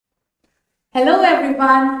Hello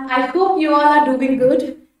everyone, I hope you all are doing good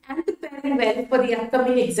and preparing well for the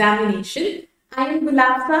upcoming examination. I am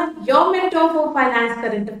Gulabsa, your mentor for Finance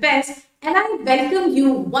Current Affairs, and I welcome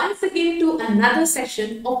you once again to another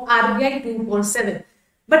session of RBI 247.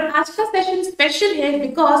 But आज का session special है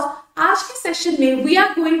because आज के session में we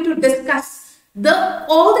are going to discuss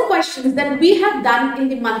all the questions that we have done in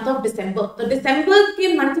the month of December. तो December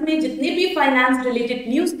के month में जितने भी finance related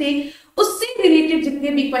news थे उससे related जितने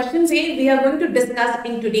भी questions हैं we are going to discuss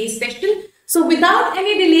in today's session. So without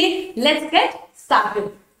any delay, let's get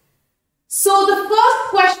started. So the first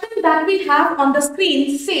question that we have on the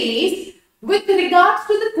screen says, with regards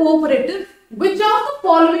to the cooperative, which of the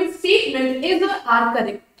following statement is or are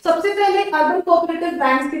correct? सबसे पहले urban cooperative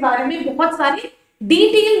banks के बारे में बहुत सारे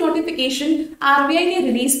detail notification RBI ने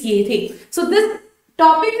release किए थे. So this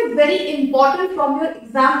topic is very important from your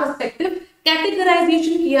exam perspective.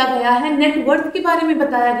 Categorisation किया गया है, नेटवर्थ के बारे में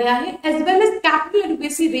बताया गया है, as well as capital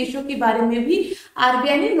adequacy ratio के बारे में भी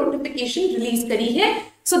आरबीआई ने नोटिफिकेशन रिलीज करी है.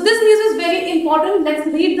 So this news is very important. Let's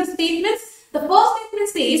read the statements. The first statement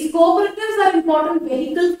says cooperatives are important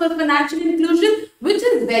vehicles for financial inclusion, which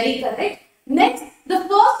is very correct. Next, the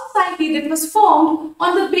first society that was formed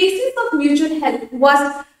on the basis of mutual help was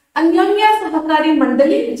Anyanya Sahakari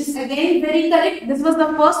Mandali, which is again very correct. This was the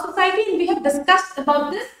first society and we have discussed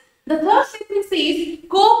about this. The third statement says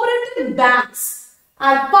cooperative banks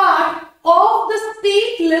are part of the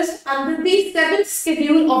state list under the 7th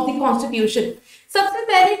schedule of the Constitution. सबसे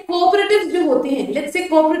पहले cooperatives जो होते हैं, let's say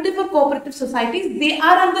cooperative और cooperative societies, they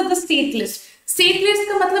are under the state list. State list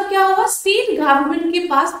का मतलब क्या होगा? स्टेट गवर्नमेंट के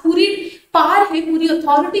पास पूरी पावर है, पूरी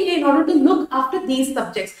अथॉरिटी है in order to look after these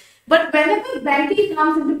subjects. But whenever banking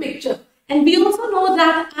comes into picture, and we also know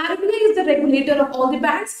that RBI is the regulator of all the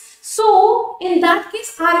banks. So in that case,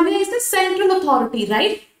 RBI is the central authority,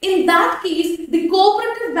 right? In that case, the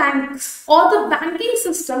cooperative banks or the banking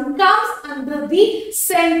system comes under the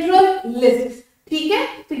central list. ठीक है,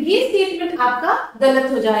 तो ये statement आपका गलत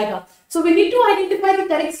हो जाएगा. So we need to identify the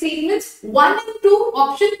correct statements. 1 and 2,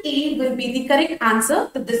 option A will be the correct answer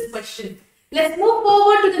to this question. Let's move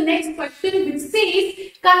forward to the next question, which says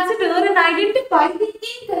consider and identify the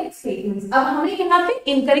incorrect statements. अब हमें यहाँ पे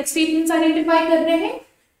incorrect statements identify कर रहे हैं.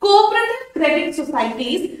 Cooperative credit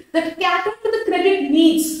societies that cater to the credit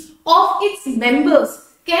needs of its members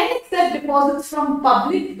can accept deposits from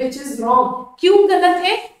public, which is wrong. क्यों गलत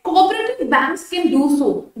है? Cooperative banks can do so,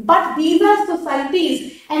 but these are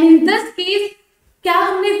societies, and in this case, क्या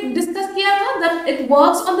हमने discuss किया था? That it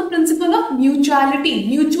works on the principle of mutuality,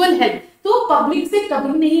 mutual help. तो public से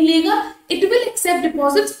कभी नहीं लेगा. It will accept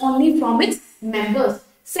deposits only from its members.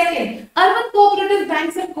 Second, urban cooperative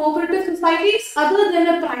banks are cooperative societies other than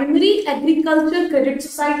a primary agriculture credit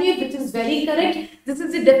society, which is very correct. This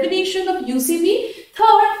is the definition of UCB.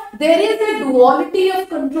 Third, there is a duality of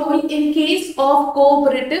control in case of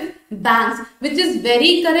cooperative banks, which is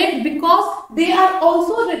very correct because they are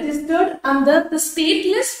also registered under the state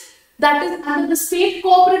list, that is under the State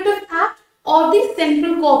Cooperative Act or the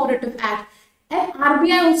Central Cooperative Act, and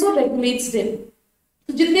RBI also regulates them.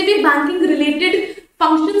 So जितने भी banking related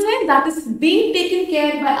functions हैं, that is being taken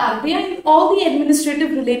care by RBI, and all the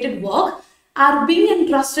administrative related work are being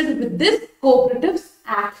entrusted with this Cooperatives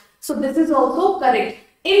Act. So this is also correct.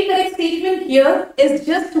 Incorrect statement here is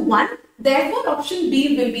just one. Therefore, option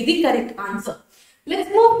B will be the correct answer. Let's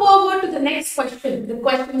move forward to the next question. The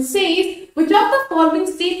question says, which of the following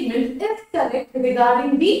statement is correct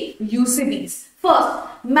regarding the UCBs?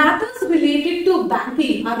 First, matters related to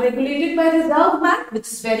banking are regulated by Reserve Bank, which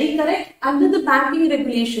is very correct, under the Banking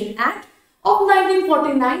Regulation Act of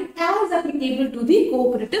 1949 as applicable to the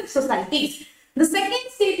cooperative societies. The second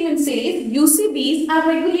statement says UCBs are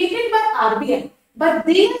regulated by RBI, but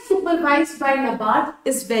they are supervised by NABARD,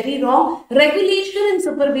 is very wrong. Regulation and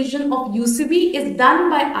supervision of UCB is done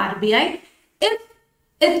by RBI. If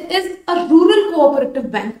it is a rural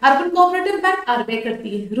cooperative bank, urban cooperative bank RBI करती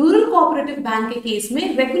है. Rural cooperative bank के case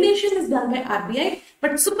में regulation is done by RBI,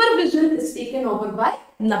 but supervision is taken over by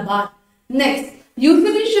NABARD. Next,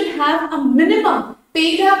 UCB should have a minimum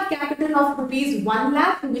paid up capital of rupees 1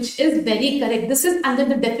 lakh, which is very correct. This is under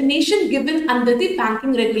the definition given under the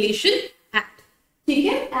Banking Regulation Act. ठीक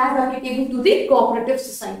है, as applicable to the cooperative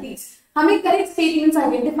societies. हमें correct statements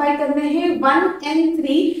identify करने हैं 1 and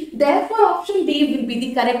 3. Therefore, option D will be the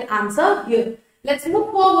correct answer here. Let's move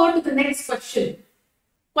forward to the next question.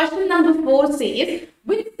 Question number 4 says,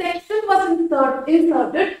 which section was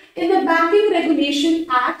inserted in the Banking Regulation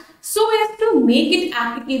Act so as to make it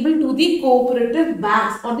applicable to the cooperative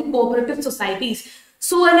banks or the cooperative societies?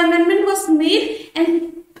 So an amendment was made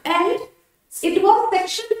and it was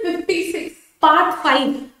section 56 part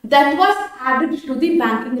 5 that was added to the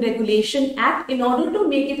Banking Regulation Act in order to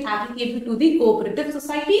make it applicable to the cooperative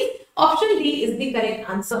societies. Option D is the correct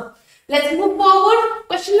answer. Let's move forward.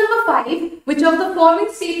 Question number 5. Which of the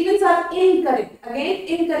following statements are incorrect? Again,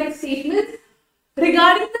 incorrect statements.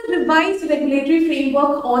 Regarding the revised regulatory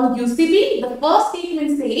framework on UCB, the first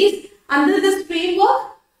statement says, under this framework,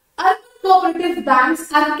 urban cooperative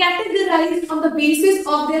banks are categorized on the basis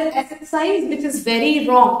of their asset size, which is very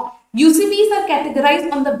wrong. UCBs are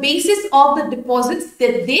categorized on the basis of the deposits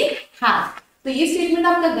that they have. So, this statement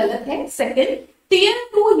आपका गलत है. Second, Tier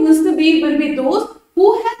 2 UCB will be those who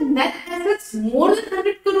have net assets more than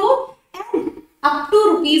 100 crore and up to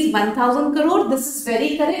rupees 1000 crore. This is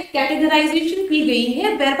very correct. Categorization की गई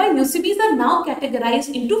है whereby UCBs are now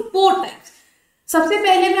categorized into 4 types. सबसे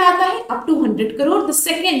पहले में आता है up to 100 crore. The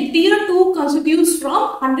second, Tier 2 constitutes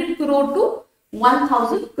from 100 crore to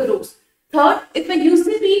 1000 crores. Third, if a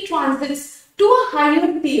UCB transits to a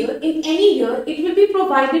higher tier in any year, it will be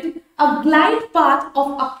provided a glide path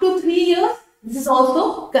of up to 3 years. This is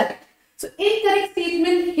also correct. So, incorrect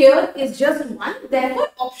statement here is just one. Therefore,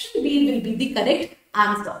 option B will be the correct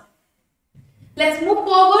answer. Let's move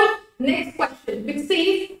forward. Next question, which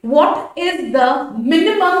says, what is the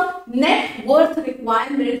minimum net worth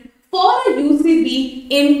requirement for a UCB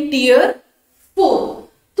in Tier 4?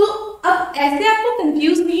 तो अब ऐसे आपको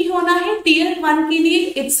confuse नहीं होना है. Tier 1 के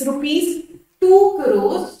लिए it's rupees 2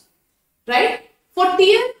 crores, right? For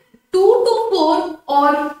Tier 2 to 4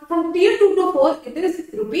 or from Tier 2 to 4, it is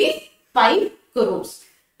rupees 5 crores.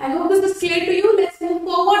 I hope this is clear to you. Let's move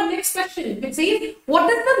forward. Next question, which says, what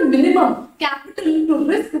is the minimum capital to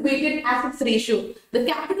risk weighted assets ratio? The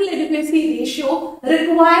capital adequacy ratio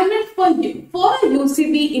requirement for a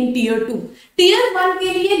UCB in Tier 2. Tier 1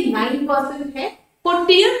 के लिए 9% है. For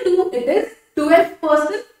Tier 2, it is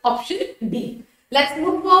 12%. Option D. Let's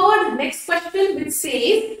move forward. Next question, which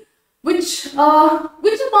says, which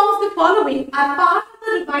amongst the following are part of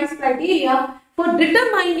the revised criteria for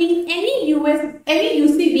determining any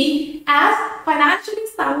UCB as financially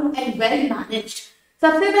sound and well managed?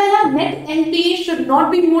 सबसे पहला, net NPA should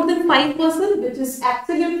not be more than 5%, which is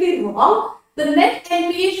absolutely wrong. The net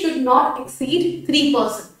NPA should not exceed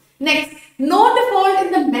 3%. Next, no default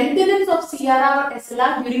in the maintenance of CRR or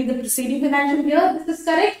SLR during the preceding financial year. This is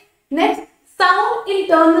correct. Next, sound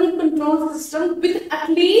internal control system with at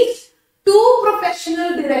least 2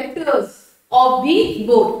 professional directors of the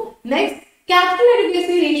board. Next, capital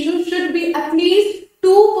adequacy ratio should be at least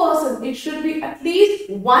 2%. It should be at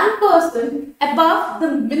least 1% above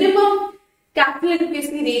the minimum capital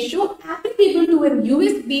adequacy ratio applicable to an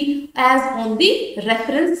USB as on the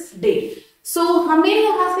reference date. So, हमें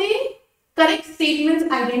यहाँ से correct statements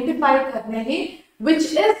identify करने हैं, which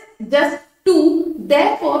is just 2.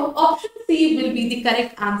 Therefore, option C will be the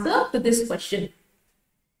correct answer to this question.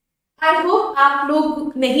 I hope आप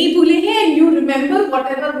लोग नहीं भूले हैं and you remember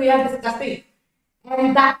whatever we are discussing.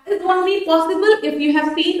 And that is only possible if you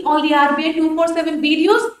have seen all the RBI 247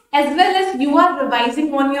 videos as well as you are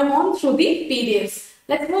revising on your own through the PDFs.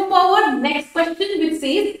 Let's move forward. Next question, which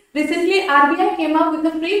says, recently RBI came up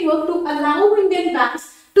with a framework to allow Indian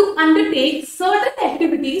banks to undertake certain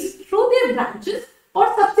activities through their branches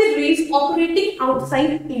or subsidiaries operating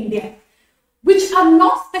outside India, which are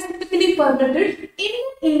not specifically permitted in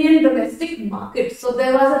Indian domestic market. So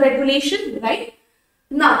there was a regulation, right?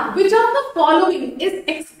 Now, which of the following is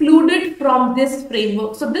excluded from this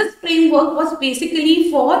framework? So this framework was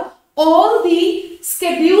basically for all the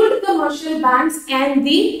scheduled commercial banks and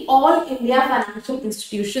the all India financial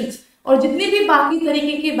institutions. और जितने भी बाकी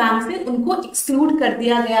तरीके के banks हैं उनको exclude कर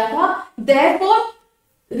दिया गया था. Therefore,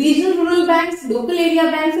 regional rural banks, local area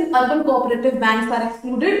banks and urban cooperative banks are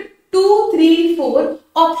excluded. 2, 3, 4.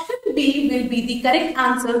 Option B will be the correct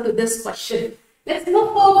answer to this question. Let's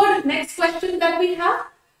move forward. Next question that we have,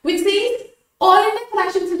 which says, all India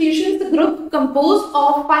financial institutions, the group composed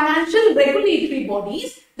of financial regulatory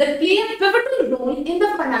bodies that play a pivotal role in the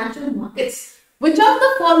financial markets. Which of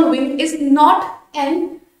the following is not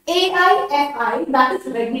an AIFI that is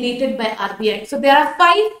regulated by RBI? So there are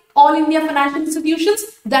 5 all India financial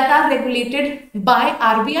institutions that are regulated by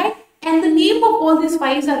RBI, and the name of all these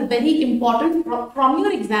 5 are very important from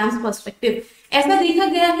your exams perspective. ऐसा देखा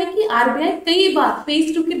गया है कि RBI कई बार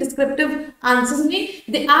phase 2 के descriptive answers में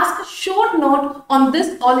they ask a short note on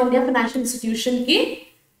this all India financial institution के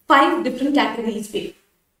 5 different categories पे.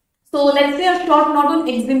 So let's say a short note on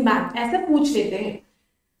Exim Bank, ऐसा पूछ लेते हैं.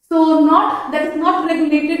 So not that is not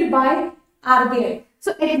regulated by RBI.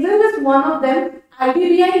 So Exim is one of them.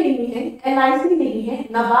 IDBI नहीं है, LIC नहीं है,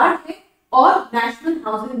 NABARD है, और National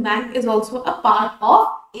Housing Bank is also a part of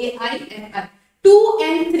AIFI. 2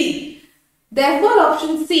 and 3. Therefore,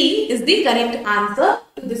 option C is the correct answer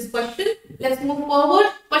to this question. Let's move forward.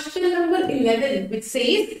 Question number 11, which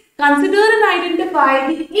says, consider and identify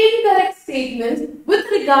the incorrect statements with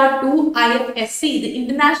regard to IFSC, the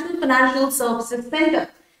International Financial Services Center.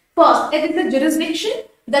 First, it is a jurisdiction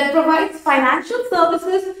that provides financial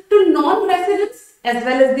services to non-residents as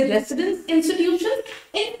well as the residence institutions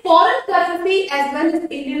in foreign currency as well as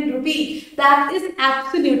Indian rupee. That is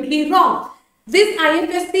absolutely wrong. This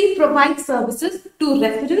IFSC provides services to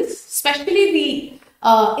residents, especially the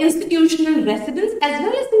institutional residents as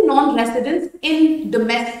well as the non-residents in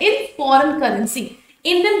foreign currency.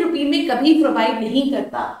 Indian rupee में कभी provide नहीं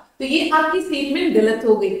करता, तो ये आपकी statement गलत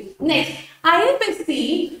हो गई. Next,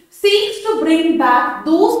 IFSC seeks to bring back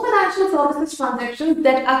those financial services transactions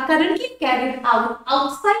that are currently carried out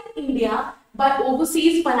outside India by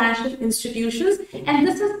overseas financial institutions, and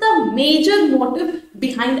this is the major motive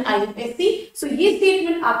behind IFSC. So, ये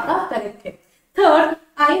statement आपका correct है. Third,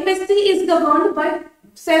 IFSC is governed by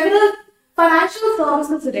several financial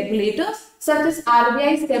services regulators such as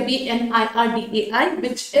RBI, SEBI, and IRDAI,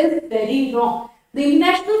 which is very wrong. The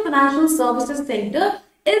International Financial Services Center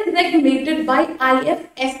is regulated by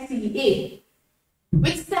IFSCA,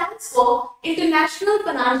 which stands for International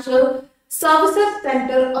Financial Services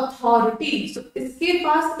Center Authority. So, इसके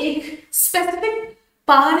पास एक specific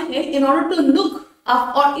power है in order to look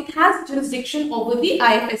up, or it has jurisdiction over the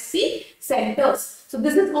IFSC centers. So,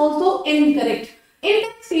 this is also incorrect.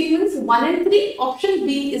 Incorrect statements 1 and 3, option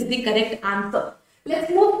B is the correct answer.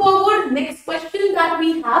 Let's move forward. Next question that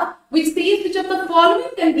we have, which says, which of the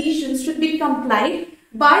following conditions should be complied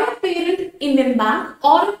by a parent Indian bank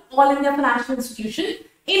or all India financial institution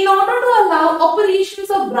in order to allow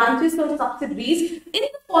operations of branches or subsidiaries in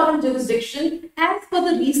the foreign jurisdiction as per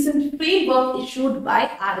the recent framework issued by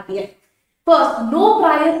RBI. First, no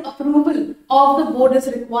prior approval of the board is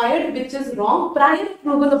required, which is wrong. Prior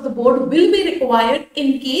approval of the board will be required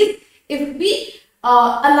in case if we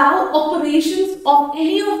allow operations of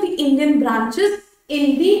any of the Indian branches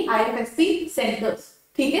in the IFSC centers.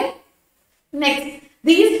 Okay? Next,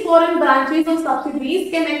 these foreign branches or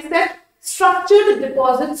subsidiaries can accept structured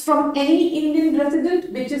deposits from any Indian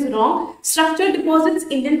resident, which is wrong. Structured deposits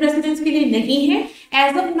Indian residents के लिए नहीं है.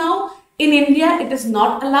 As of now, in India, it is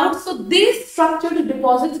not allowed. So, these structured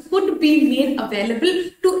deposits could be made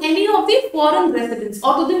available to any of the foreign residents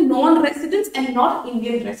or to the non-residents and not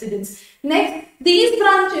Indian residents. Next, these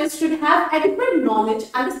branches should have adequate knowledge,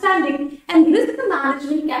 understanding and risk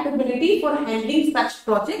management capability for handling such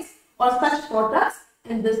projects or such products,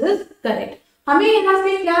 and this is correct. हमें यहाँ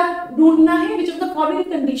से क्या ढूंढना है? Which of the following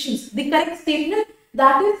conditions? The correct statement,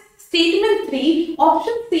 that is statement 3,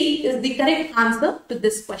 option C is the correct answer to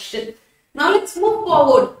this question. Now let's move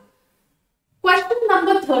forward. Question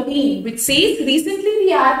number 13, which says, recently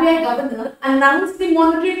the RBI governor announced the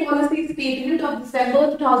monetary policy statement of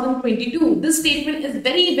December 2022. This statement is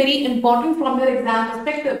very, very important from your exam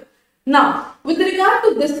perspective. Now, with regard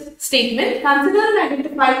to this statement, consider and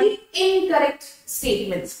identify the incorrect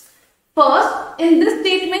statements. First, in this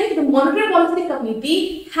statement, the Monetary Policy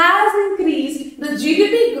Committee has increased the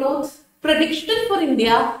GDP growth prediction for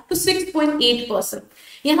India to 6.8%.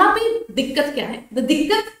 यहाँ पे दिक्कत क्या है? The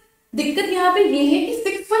दिक्कत यहाँ पे ये है कि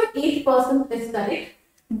 6.8% is correct,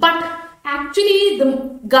 but actually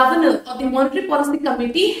the governor of the Monetary Policy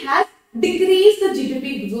Committee has decreased the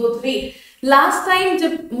GDP growth rate. Last time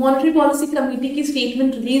जब Monetary Policy Committee की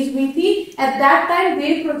statement release हुई थी, at that time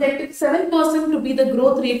they projected 7% to be the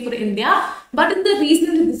growth rate for India, but in the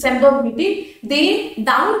recent December meeting they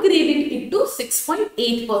downgraded it to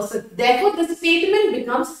 6.8%. Therefore, the statement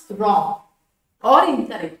becomes wrong or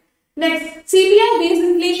incorrect. Next, CPI based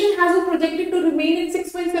inflation has been projected to remain at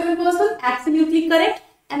 6.7%. Absolutely correct.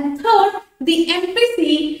 And third, the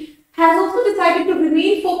MPC has also decided to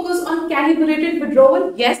remain focused on calibrated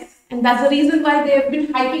withdrawal. Yes. And that's the reason why they have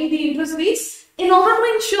been hiking the interest rates in order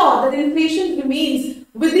to ensure that inflation remains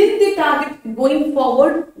within the target going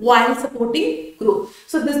forward while supporting growth.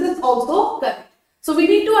 So this is also correct. So we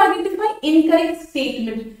need to identify incorrect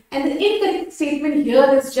statement, and the incorrect statement here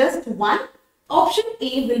is just one. Option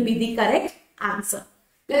A will be the correct answer.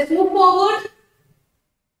 Let's move forward.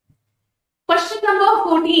 Question number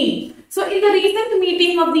 14. So in the recent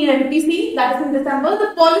meeting of the MPC, that is in December,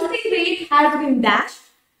 the policy rate has been dashed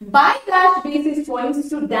by dash basis points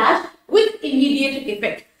to dash with immediate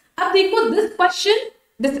effect. अब देखो,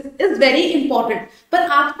 this is very important. पर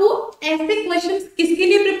आपको ऐसे questions किसके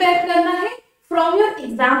लिए prepare करना है? From your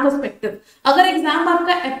exam perspective. अगर exam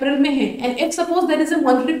आपका अप्रैल में है, and if suppose there is a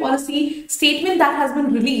monetary policy statement that has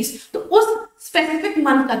been released, तो उस specific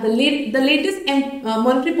month का the latest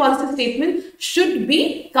monetary policy statement should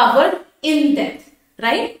be covered in depth,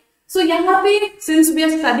 right? So यहाँ पे since we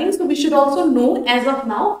are studying, so we should also know as of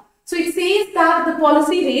now. So it says that the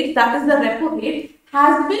policy rate, that is the repo rate,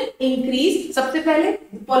 has been increased. सबसे पहले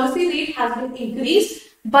the policy rate has been increased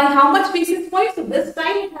by how much basis points? So this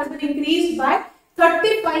time it has been increased by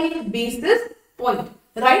 35 basis point,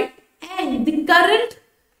 right? And the current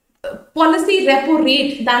policy repo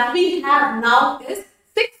rate that we have now is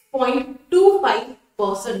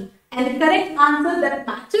 6.25%. And the correct answer that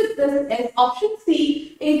matches this is option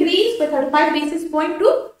C, increase by 35 basis point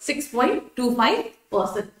to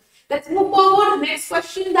 6.25%. Let's move forward. Next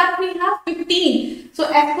question that we have 15. So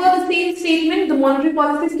as per the same statement, the monetary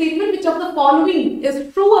policy statement, which of the following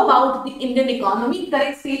is true about the Indian economy?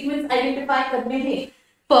 Correct statements identify करने हैं.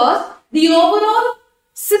 First, the overall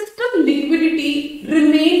system liquidity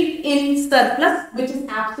remained in surplus, which is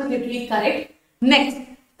absolutely correct. Next,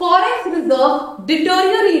 Forex reserve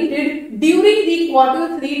deteriorated during the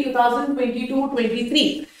quarter 3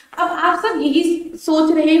 2022-23. अब आप सब यही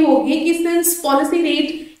सोच रहे होंगे कि since policy rate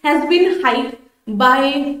has been hiked by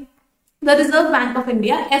the Reserve Bank of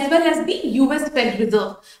India as well as the US Fed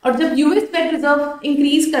Reserve, और जब US Fed Reserve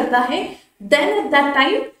increase करता है, then at that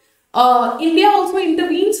time India also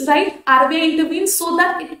intervenes, right? RBI intervenes so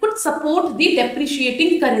that it could support the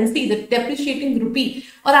depreciating currency, the depreciating rupee.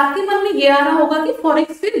 और आपके मन में ये आ रहा होगा कि forex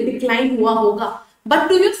फिर decline हुआ होगा. But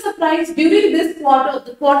to your surprise, during this quarter,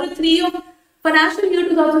 the quarter 3 of financial year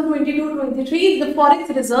 2022-23, the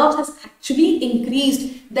forex reserve has actually increased.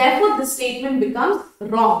 Therefore, this statement becomes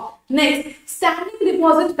wrong. Next, standing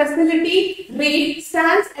deposit facility rate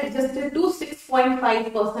stands adjusted to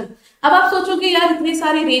 6.5%. अब आप सोचोगे यार इतने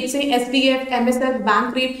सारे rates हैं, SDF, MSF,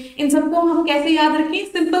 bank rate, इन सबको हम कैसे याद रखें?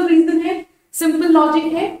 सिंपल रीजन है, सिंपल लॉजिक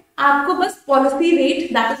है, आपको बस policy rate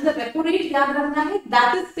that is the repo rate याद रखना है, that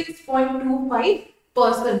is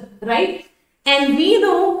 6.25%, right? And we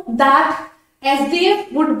know that SDF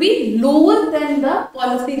would be lower than the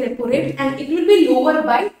policy repo rate and it will be lower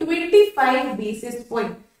by 25 basis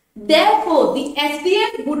point. Therefore, the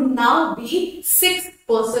SDF would now be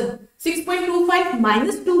 6%. 6.25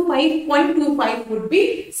 minus 25.25 would be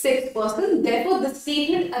 6%. Therefore, the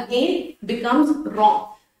statement again becomes wrong.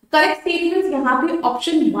 Correct statements यहाँ पे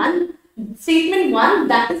option 1, statement 1,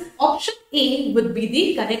 that is option A would be the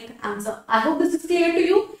correct answer. I hope this is clear to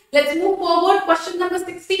you. Let's move forward. Question number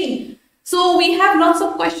 16. So we have lots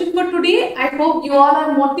of questions for today. I hope you all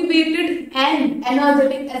are motivated and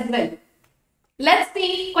energetic as well. Let's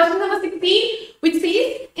see question number 16, which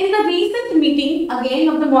says, in the recent meeting again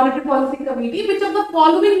of the Monetary Policy Committee, which of the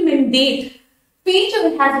following mandate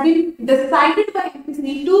feature has been decided by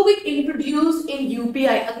MPC to be introduced in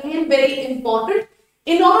UPI? Again, very important.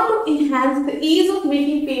 In order to enhance the ease of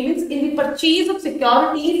making payments in the purchase of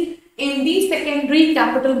securities in the secondary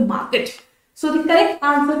capital market. So the correct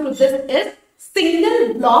answer to this is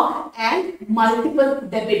single block and multiple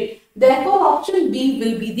debit. Therefore, option B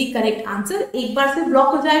will be the correct answer. एक बार से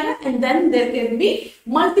block हो जाएगा and then there can be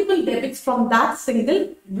multiple debits from that single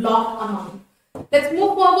block amount. Let's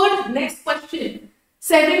move forward. Next question.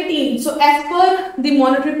 17. So as per the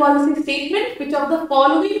monetary policy statement, which of the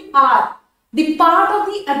following are the part of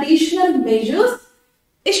the additional measures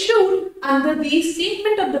issued under the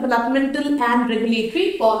Statement of Developmental and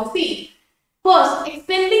Regulatory Policy? First,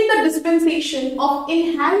 extending the dispensation of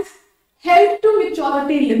enhanced held to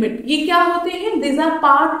maturity limit. ये क्या होते हैं? These are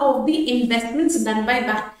part of the investments done by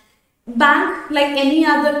bank. Bank, like any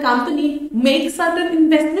other company, makes certain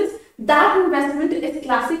investments. That investment is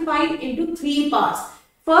classified into 3 parts.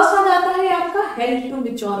 First आ जाता है आपका held to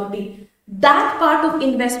maturity. That part of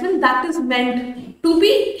investment that is meant to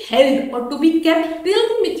be held or to be kept till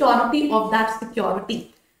the maturity of that security.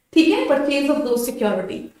 ठीक है? Purchase of those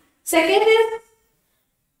security. Second is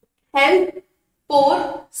held for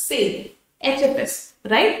sale, HFS,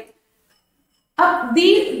 right?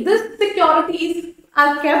 These securities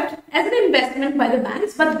are kept as an investment by the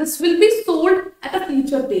banks, but this will be sold at a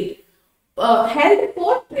future date. Held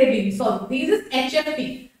for trading, so this is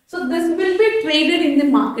HFT. So this will be traded in the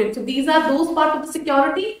market. So these are those part of the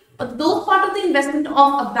security or those part of the investment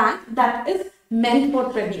of a bank that is meant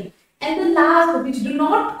for trading. And the last, which do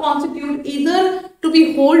not constitute either to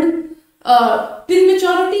be held till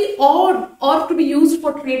maturity or to be used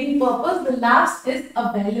for trading purpose, the last is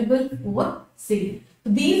available for sale.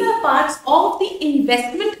 These are parts of the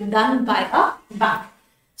investment done by a bank.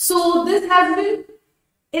 So this has been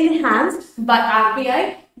enhanced by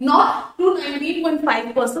RBI, not to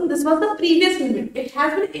 19.5%. This was the previous limit. It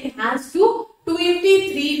has been enhanced to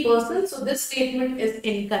 23%. So this statement is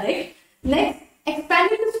incorrect. Next,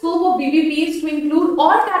 expanding the scope of BBPs to include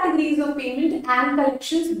all categories of payment and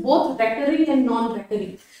collections, both recurring and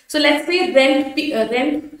non-recurring. So let's say rent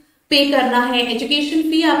पे करना है, education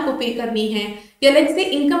फी आपको पे करनी है, या let's say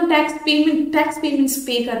income tax payments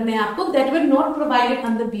पे करने हैं आपको, that were not provided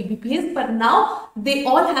under BBPS, but now they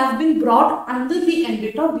all have been brought under the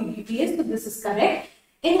ambit of BBPS, so this is correct.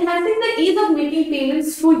 Enhancing the ease of making payments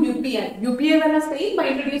through UPI. UPI वाला सही, by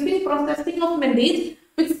introducing processing of mandates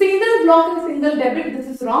with single block and single debit. This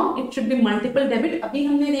is wrong. It should be multiple debit. अभी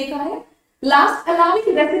हमने देखा है. Last,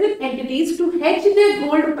 allowing resident entities to hedge their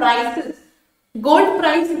gold prices. Gold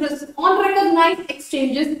prices on recognized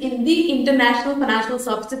exchanges in the International Financial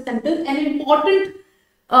Services Center. An important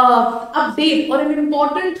update or an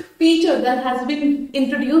important feature that has been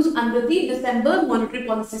introduced under the December monetary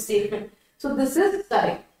policy statement. So this is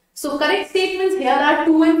correct. So correct statements here are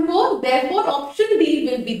 2 and 4. Therefore, option D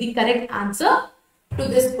will be the correct answer to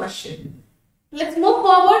this question. Let's move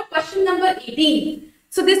forward. Question number 18.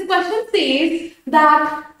 So this question says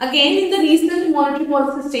that again in the recent monetary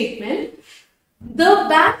policy statement, the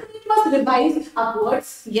bank rate was revised upwards.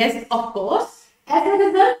 Yes, of course. As a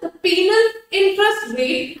result, the penal interest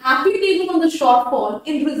rate applicable on the shortfall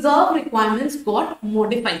in reserve requirements got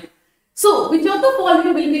modified. So, which of the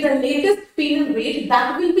following will be the latest penal rate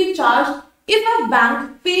that will be charged if a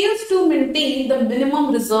bank fails to maintain the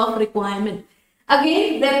minimum reserve requirement?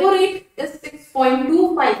 Again, repo rate is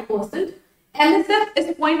 6.25%. MSF is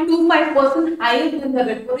 0.25% higher than the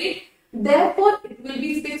repo rate. Therefore, it will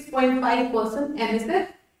be 6.5% MSF.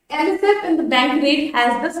 MSF and the bank rate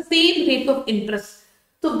has the same rate of interest.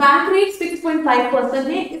 So, bank rate 6.5%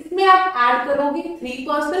 है, इसमें आप add करोगे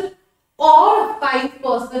 3%. Or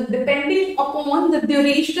 5% depending upon the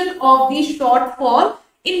duration of the shortfall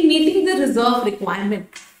in meeting the reserve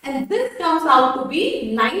requirement, and this comes out to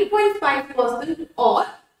be 9.5% or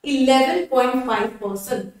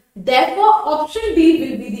 11.5%. Therefore, option D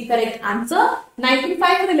will be the correct answer, 9.5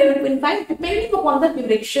 or 11.5 depending upon the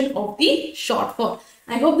duration of the shortfall.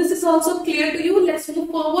 I hope this is also clear to you. Let's move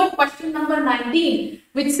forward. Question number 19,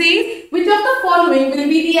 which says, which of the following will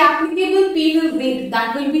be the applicable penal rate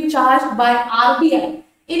that will be charged by RBI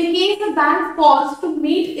in case the bank fails to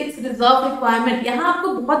meet its reserve requirement? यहाँ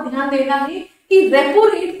आपको बहुत ध्यान देना है कि repo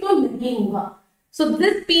rate तो नहीं होगा. So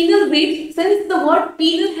this penal rate, since the word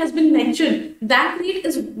penal has been mentioned, that rate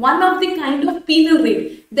is one of the kind of penal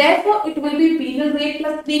rate. Therefore, it will be penal rate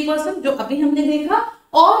plus 3%, जो अभी हमने देखा,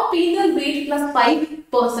 or penal rate plus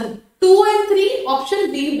 5%. 2 and 3,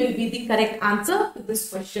 option B will be the correct answer to this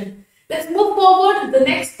question. Let's move forward. The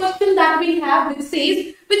next question that we have, which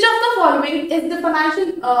says, which of the following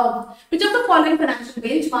financial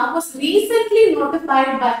benchmark was recently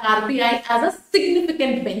notified by RBI as a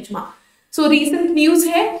significant benchmark? So recent news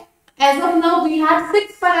here. As of now, we have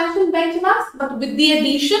 6 financial benchmarks, but with the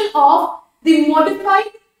addition of the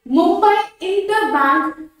modified Mumbai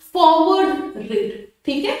Interbank Forward Rate.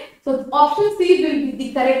 ठीक है? So option C will be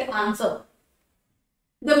the correct answer.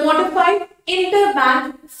 The modified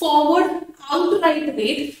interbank forward outright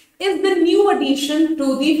rate is the new addition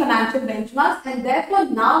to the financial benchmarks, and therefore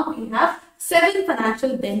now we have 7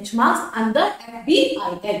 financial benchmarks under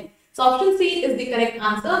FBIL. So option C is the correct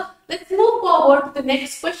answer. Let's move forward to the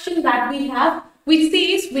next question that we have, which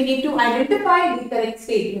says we need to identify the correct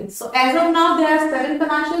statements. So as of now, there are 7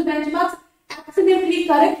 financial benchmarks. Absolutely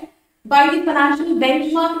correct. By the Financial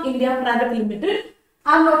Benchmark India Private Limited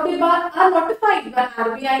are notified by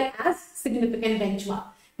RBI as significant benchmark.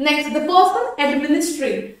 Next, the person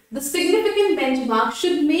administering the significant benchmark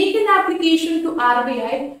should make an application to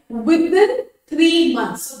RBI within 3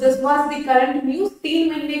 months. So this was the current news. 3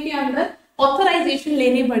 महीने के अंदर authorization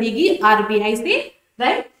लेनी पड़ेगी RBI से,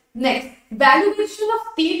 right? Next, valuation of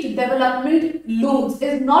state development loans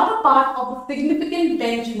is not a part of a significant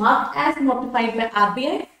benchmark as notified by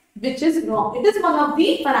RBI. Which is wrong. It is one of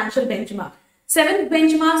the financial benchmark. 7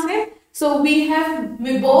 benchmarks है. So we have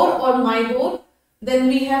MIBOR or MIBOR. Then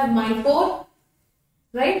we have MIBOR,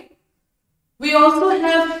 right? We also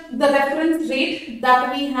have the reference rate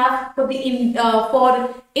that we have for the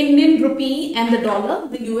Indian rupee and the dollar,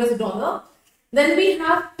 the US dollar. Then we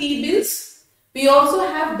have T-bills. We also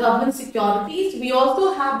have government securities. We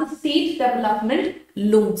also have the state development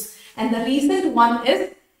loans. And the recent one is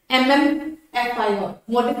MMFIR,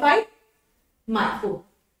 modified MIFO.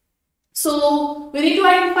 So we need to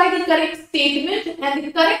identify the correct statement, and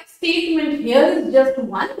the correct statement here is just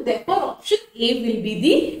one. Therefore, option A will be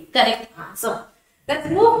the correct answer. Let's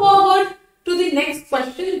move forward to the next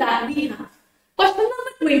question that we have. Question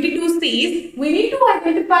number 22 says we need to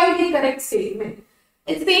identify the correct statement.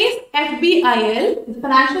 It says FBIL, the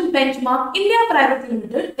Financial Benchmark India Private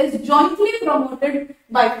Limited, is jointly promoted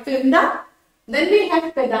by FIMDA. Then we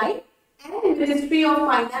have FEDI and Ministry of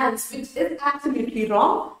Finance, which is absolutely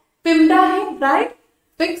wrong. FIMDA है, right?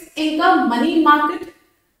 Fixed Income Money Market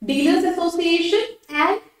Dealers Association,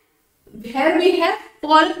 and here we have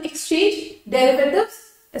Foreign Exchange Derivatives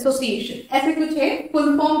Association. ऐसे कुछ है,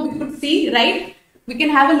 full form we could see, right? We can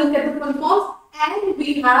have a look at the full forms, and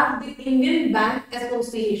we have the Indian Bank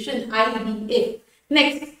Association, IBA.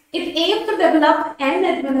 Next, it aims to develop and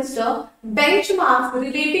administer benchmarks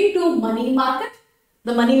relating to money market,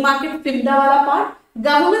 the money market FIMDA wala part,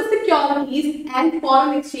 government securities and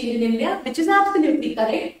foreign exchange in India, which is absolutely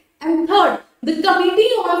correct. And third, the Committee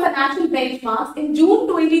on Financial Benchmarks in June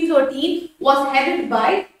 2013 was headed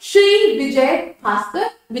by Shri Vijay Bhaskar,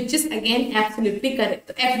 which is again absolutely correct.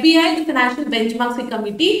 So FBI the Financial Benchmarks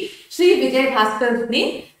Committee, Shri Vijay Bhaskar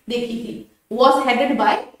ने देखी थी, was headed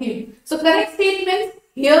by him. So correct statements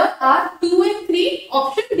here are 2 and 3.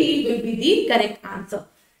 Option D will be the correct answer.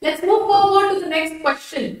 Let's move forward to the next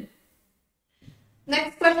question.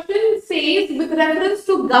 Next question says, with reference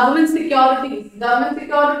to government securities,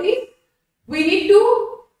 we need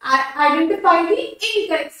to identify the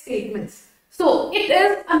incorrect statements. So it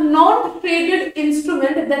is a non-traded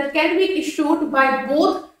instrument that can be issued by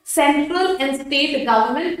both central and state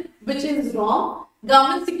government, which is wrong.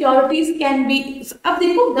 Government securities can be, अब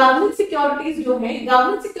देखो government securities जो है,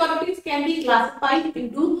 government securities can be classified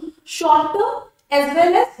into short term as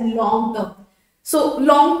well as long term. So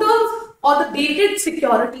long terms or the dated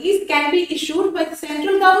securities can be issued by the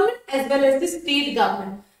central government as well as the state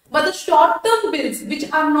government. But the short-term bills,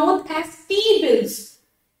 which are known as T-bills,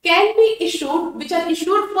 can be issued, which are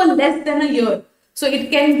issued for less than a year. So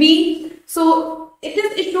it can be, so it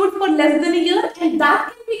is issued for less than a year, and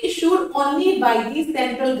that can be issued only by the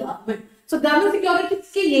central government. So government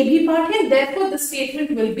securities के ये भी part है, therefore the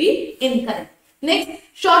statement will be incorrect. Next,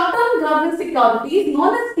 short-term government securities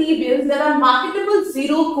known as T-bills, there are marketable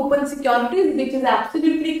zero coupon securities, which is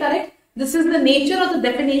absolutely correct. This is the nature or the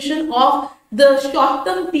definition of the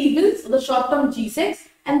short-term T-bills, the short-term G-Secs.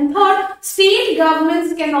 And third, state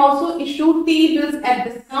governments can also issue T-bills at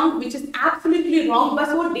discount, which is absolutely wrong. बस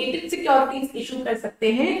वो dated securities issue कर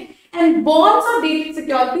सकते हैं. And bonds or dated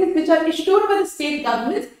securities which are issued by the state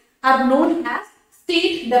governments are known as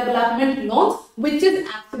state development loans, which is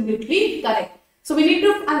absolutely correct. So we need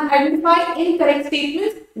to identify incorrect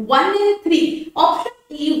statements 1 and 3. Option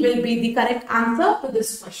E will be the correct answer to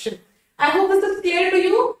this question. I hope this is clear to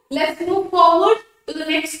you. Let's move forward to the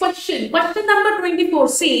next question. Question number 24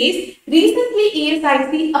 says, recently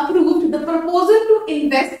ASIC approved the proposal to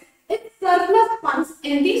invest its surplus funds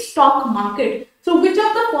in the stock market. So which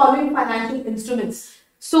of the following financial instruments?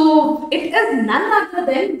 So it is none other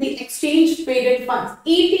than the exchange traded funds.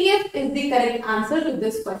 ETF is the correct answer to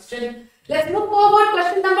this question. Let's move forward.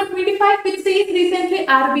 Question number 25, which says recently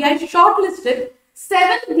RBI shortlisted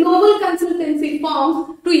 7 global consultancy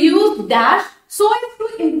firms to use Dash so as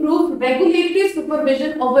to improve regulatory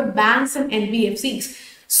supervision over banks and NBFCs.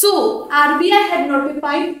 So RBI had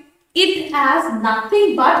notified it as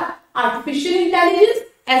nothing but artificial intelligence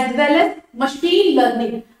as well as machine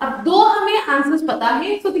learning. अब दो हमें answers पता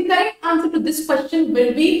है. So the correct answer to this question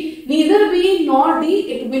will be neither B nor D.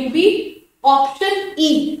 It will be option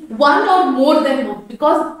E, one or more than one,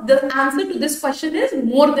 because the answer to this question is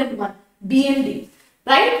more than one, B and D,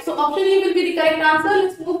 right? So option E will be the correct answer.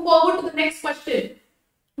 Let's move forward to the next question,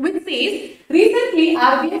 which says, recently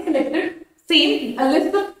RBI selected a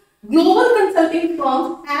list of global consulting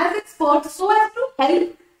firms as experts so as to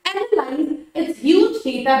help analyze its huge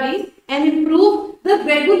database and improve the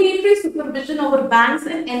regulatory supervision over banks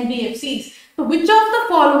and NBFCs. So which of the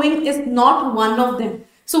following is not one of them?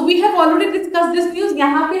 So we have already discussed this news.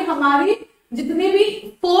 यहाँ पे हमारे जितने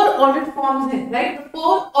भी 4 audit firms हैं, right? The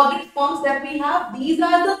 4 audit firms that we have, these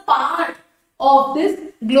are the part of this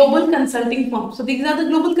global consulting firm. So these are the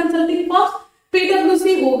global consulting firms.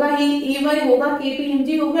 PwC होगा ही, EY होगा,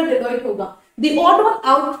 KPMG होगा, Deloitte होगा. The odd one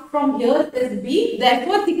out from here is B.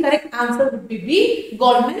 Therefore, the correct answer would be B,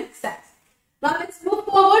 Goldman Sachs. Now let's move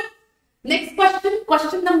forward. Next question.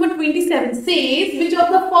 Question number 27 says, which of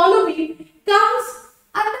the following comes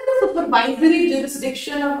under the supervisory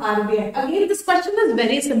jurisdiction of RBI? Again, this question is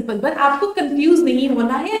very simple, but आपको confuse नहीं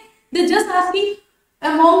होना है. They're just asking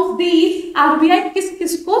amongst these RBI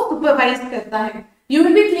किस को supervise करता है. You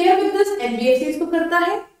will be clear with this. NBFCs को करता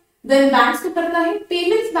है, then banks को करता है,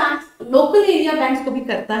 payments banks, local area banks को भी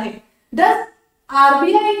करता है. Does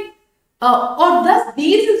RBI or thus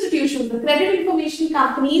these institutions, the credit information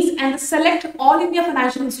companies and the select all India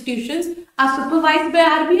financial institutions are supervised by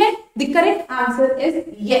RBI? The correct answer is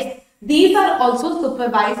yes. These are also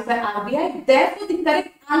supervised by RBI. Therefore, the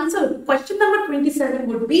correct answer to question number 27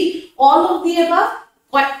 would be all of the above.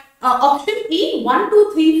 Option E, 1,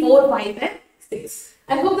 2, 3, 4, 5 and 6.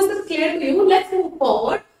 I hope this is clear to you. Let's move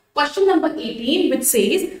forward. Question number 18, which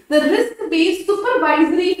says the risk-based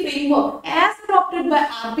supervisory framework as adopted by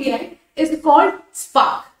RBI is called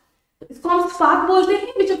SPARK. इसको हम SPARK बोलते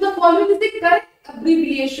हैं. Which of the following is the correct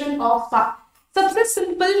abbreviation of SPARK? सबसे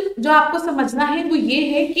simple जो आपको समझना है वो ये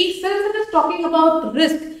है कि सिर्फ it is talking about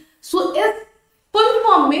risk, सो इस फुल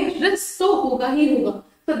फॉर्म में रिस्क तो होगा ही होगा.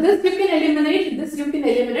 So this you can eliminate, this you can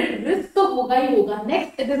eliminate. Risk तो होगा ही होगा.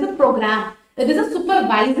 Next, it is a program. It is a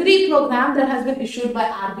supervisory program that has been issued by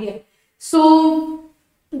RBI. So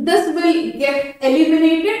this will get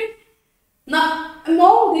eliminated. Now,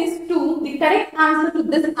 among these two, the correct answer to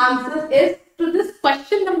this answer is to this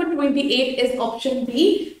question number 28 is option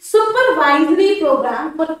B. Supervisory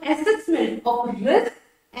program for assessment of risk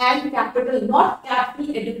and capital, not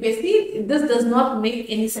capital adequacy. This does not make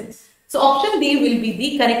any sense. So option D will be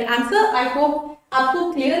the correct answer. I hope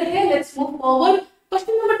आपको clear है. Let's move forward.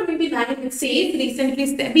 Question number 29, it says recently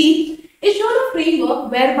SEBI issued a framework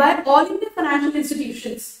whereby all Indian financial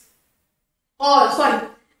institutions,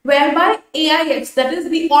 whereby AIFs, that is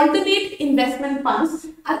the alternate investment funds,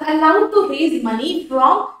 are allowed to raise money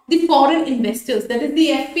from the foreign investors, that is the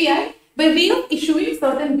FPI, by way of issuing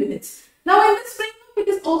certain units. Now in this framework, it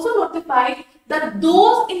is also notified that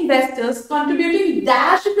those investors contributing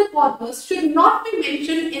dash in the corpus should not be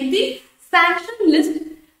mentioned in the sanction list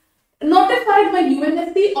notified by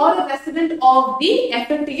UNSC or a resident of the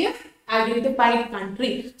FATF identified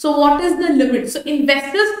country. So what is the limit? So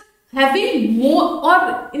investors having more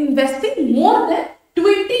or investing more than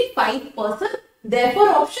 25%, therefore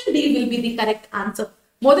option D will be the correct answer.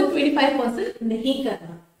 More than 25% nahi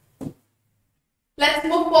karna. Let's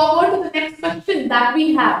move forward to the next question that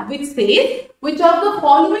we have, which says, which of the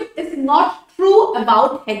following is not true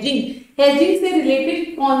about hedging? Hedging से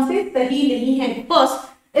related कौन से सही नहीं है? First,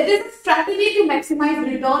 it is a strategy to maximize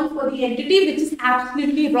return for the entity, which is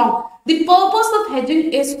absolutely wrong. The purpose of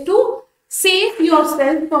hedging is to save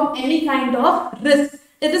yourself from any kind of risk.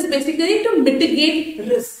 It is basically to mitigate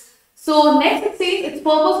risk. So next it says its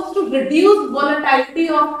purpose is to reduce volatility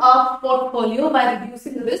of a portfolio by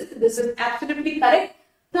reducing risk. This is absolutely correct.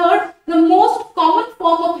 Third, the most common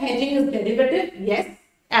form of hedging is derivative. Yes,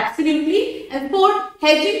 absolutely. And fourth,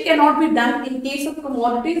 hedging cannot be done in case of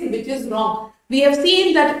commodities, which is wrong. We have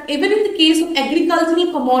seen that even in the case of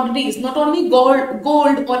agricultural commodities, not only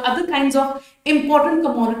gold or other kinds of important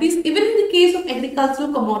commodities, even in the case of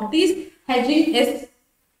agricultural commodities, hedging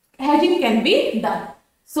can be done.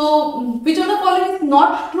 So, which of the following is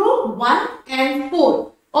not true? 1 and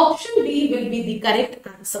 4. Option D will be the correct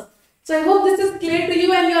answer. So, I hope this is clear to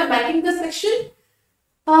you and you are liking the section.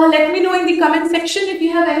 Let me know in the comment section if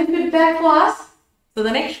you have any feedback for us. So,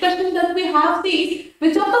 the next question that we have is,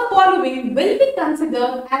 which of the following will be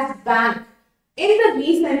considered as bank in the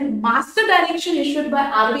recent master direction issued by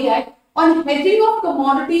RBI on hedging of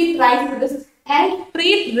commodity price risk and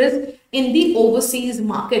freight risk in the overseas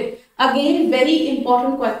market? Again, very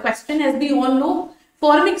important question. As we all know,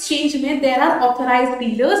 foreign exchange mein there are authorized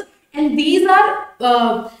dealers and these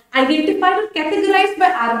are identified or categorized by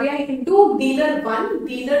RBI into dealer 1,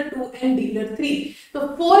 dealer 2 and dealer 3.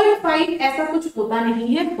 So 4 and 5 ऐसा कुछ होता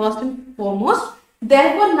नहीं है first and foremost.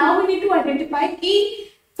 Therefore, now we need to identify key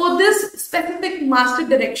for this specific master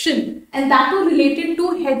direction and that was related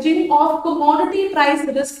to hedging of commodity price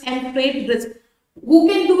risk and freight risk. Who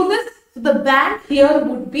can do this? So the bank here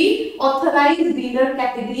would be authorized dealer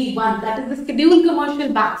category 1, that is the scheduled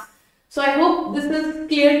commercial banks. So I hope this is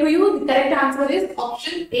clear to you. The correct answer is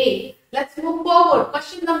option A. Let's move forward.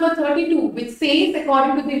 Question number 32, which says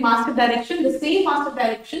according to the master direction, the same master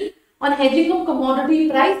direction on hedging of commodity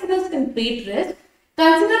price risk and freight risk,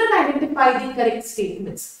 consider and identify the correct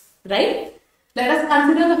statements. Right? Let us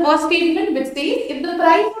consider the first statement, which says if the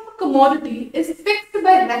price of a commodity is fixed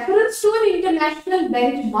by reference to an international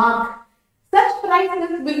benchmark, such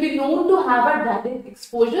prices will be known to have a direct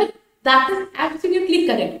exposure. That is absolutely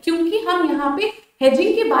correct. क्योंकि हम यहाँ पे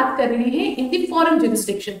hedging की बात कर रहे हैं in the foreign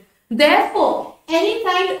jurisdiction. Therefore, any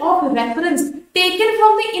kind of reference taken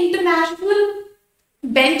from the international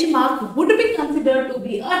benchmark would be considered to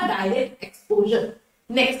be a direct exposure.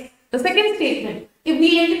 Next, the second statement. If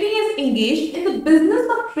the entity is engaged in the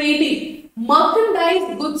business of trading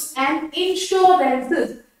merchandise goods and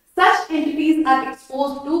insurances, such entities are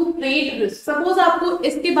exposed to freight risk. Suppose आपको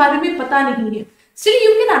इसके बारे में पता नहीं है. Still,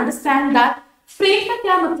 you can understand that freight का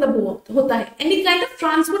क्या मतलब होता है? Any kind of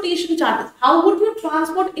transportation charges. How would you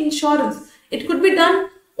transport insurance? It could be done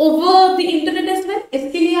over the internet as well.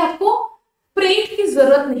 इसके लिए आपको freight की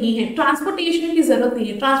जरूरत नहीं है, transportation की जरूरत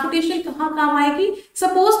नहीं है. Transportation कहाँ काम आएगी?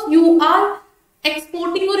 Suppose you are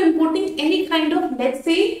exporting or importing any kind of, let's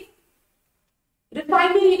say,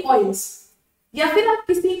 refinery oils, या फिर आप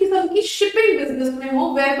किसी किस्म की शिपिंग बिजनेस में हो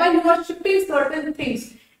whereby you are shipping certain things,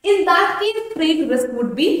 in that case freight risk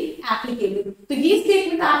would be applicable. तो ये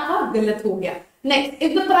स्टेटमेंट आपका गलत हो गया. Next,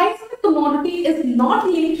 if the price of a commodity is not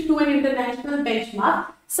linked to an international benchmark,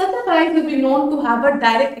 such a price will be known to have a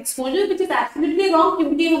direct exposure, which is absolutely wrong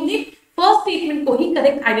क्योंकि हमने first statement को ही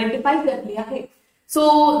correct identify कर लिया है. So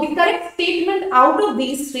the correct statement out of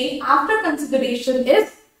these three after consideration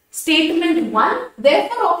is statement 1.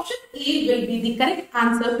 Therefore, option A will be the correct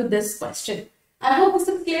answer to this question. I hope this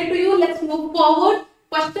is clear to you. Let's move forward.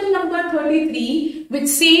 Question number 33, which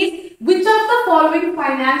says, which of the following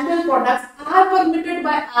financial products are permitted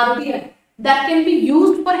by RBI that can be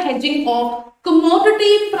used for hedging of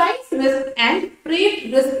commodity price risk and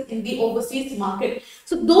freight risk in the overseas market?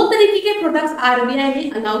 So, दो तरीके के products RBI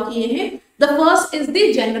ने allow किए हैं. The first is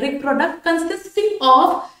the generic product consisting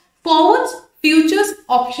of forwards, futures,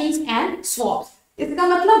 options and swaps. इसका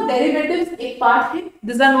मतलब derivatives एक part है.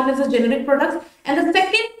 These are known as the generic products. And the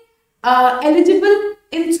second eligible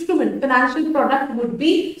instrument financial product would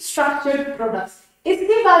be structured products.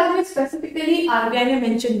 इसके बारे में specifically RBI ने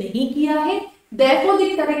mention नहीं किया है. Therefore,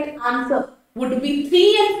 the correct answer would be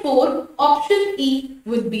 3 and 4. Option E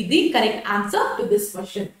would be the correct answer to this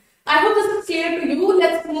question. I hope this is clear to you.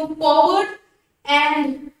 Let's move forward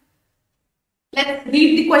and let's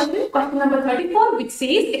read the question. Question number 34, which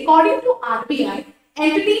says, according to RBI,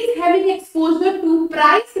 entities having exposure to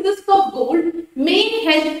price risk of gold may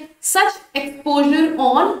hedge such exposure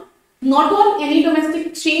on not on any domestic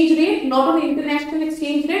exchange rate, not on international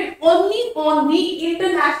exchange rate, only on the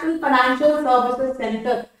International Financial Services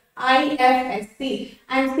Center IFSC.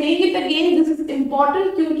 I am saying it again. This is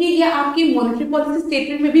important क्योंकि ये आपकी monetary policy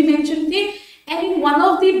statement में भी mention थे, and in one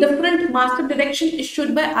of the different master direction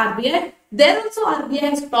issued by RBI, there also RBI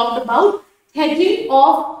has talked about hedging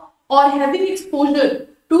of or having exposure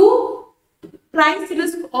to price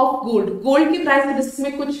risk of gold. Gold के price risk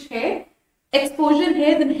में कुछ है, exposure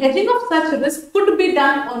है, then hedging of such risk could be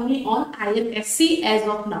done only on IFSC as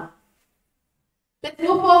of now. Let's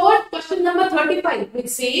move forward. Question number 35, which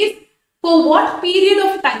says, for what period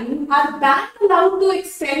of time are banks allowed to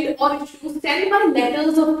extend or issue standby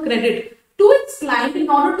letters of credit to its client in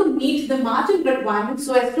order to meet the margin requirements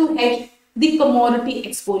so as to hedge the commodity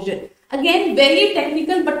exposure? Again, very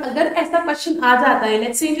technical, but अगर ऐसा question आ जाता है,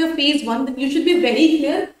 let's say in your phase 1, then you should be very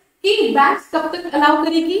clear कि banks कब तक allow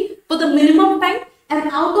करेगी for the minimum time,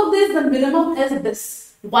 and out of this the minimum is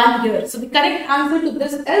this 1 year. So the correct answer to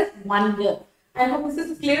this is 1 year. I hope this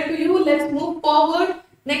is clear to you. Let's move forward.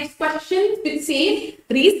 Next question, which says,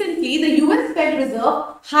 recently the US Fed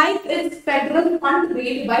Reserve hiked its federal fund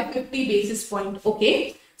rate by 50 basis points.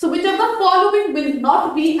 Okay, so which of the following will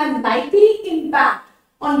not be a likely impact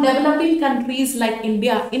on developing countries like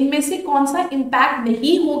India? इनमें से कौन सा impact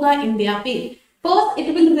नहीं होगा India पे? First,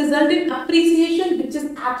 it will result in appreciation, which is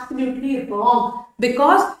absolutely wrong,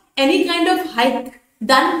 because any kind of hike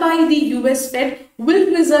done by the US Fed will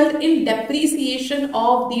result in depreciation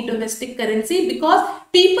of the domestic currency, because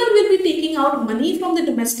people will be taking out money from the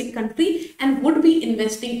domestic country and would be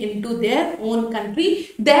investing into their own country,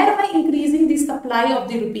 thereby increasing the supply of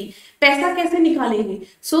the rupee. पैसा कैसे निकालेंगे?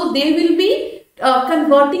 So they will be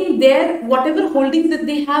converting their whatever holdings that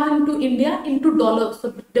they have into India into dollars.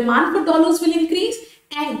 So demand for dollars will increase,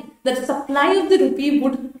 and the supply of the rupee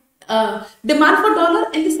would demand for dollar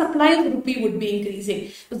and the supply of rupee would be increasing.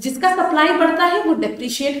 तो जिसका supply बढ़ता है वो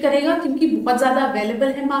depreciate करेगा क्योंकि बहुत ज्यादा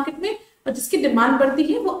available है market में, और जिसकी demand बढ़ती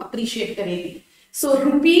है वो appreciate करेगी. So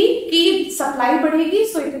rupee की supply बढ़ेगी,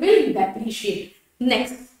 so it will depreciate.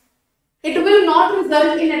 Next, it will not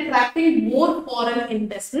result in attracting more foreign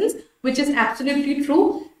investments, which is absolutely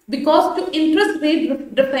true, because जो interest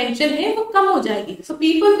rate differential है वो कम हो जाएगी. So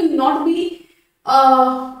people will not be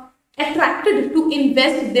attracted to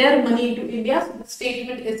invest their money into India. So the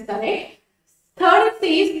statement is correct. Third, it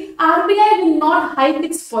says RBI will not hike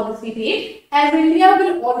its policy rate as India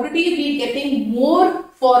will already be getting more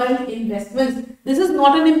foreign investments. This is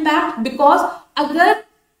not an impact because अगर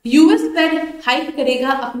US Fed hike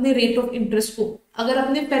करेगा अपने rate of interest को, अगर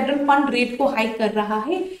अपने federal fund rate को hike कर रहा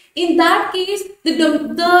है, in that case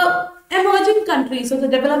the emerging countries, so the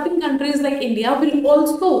developing countries like India will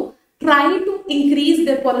also try to increase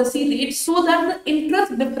their policy rate so that the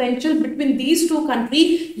interest differential between these two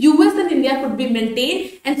countries, US and India, could be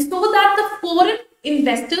maintained, and so that the foreign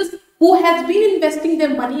investors who have been investing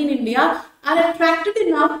their money in India are attracted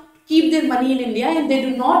enough to keep their money in India and they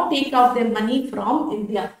do not take out their money from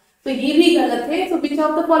India. So ये भी गलत है. So which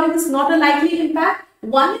of the following is not a likely impact?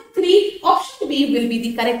 1 and 3. Option B will be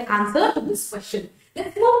the correct answer to this question.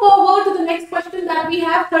 Let's move forward to the next question that we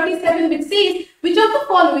have 37, which says, which of the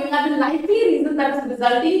following are the likely reasons that is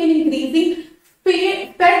resulting in increasing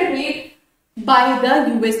Fed rate by the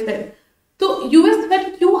US Fed? तो US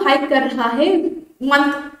Fed क्यों hike कर रहा है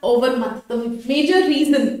month over month? The major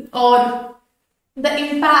reason or the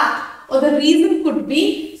impact or the reason could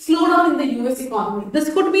be slowdown in the US economy.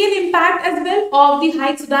 This could be an impact as well of the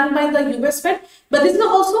hikes done by the US Fed, but this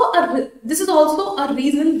is also a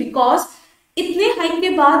reason because itne hike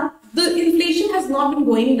ke baad the inflation has not been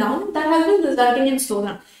going down. That has been resulting in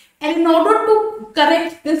slowdown. And in order to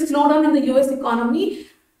correct this slowdown in the US economy,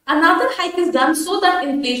 another hike is done so that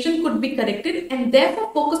inflation could be corrected and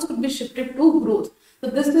therefore focus could be shifted to growth. So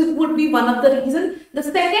this would be one of the reasons. The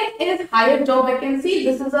second is higher job vacancy.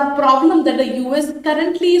 This is a problem that the US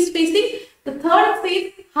currently is facing. The third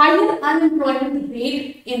says higher unemployment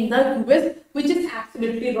rate in the US, which is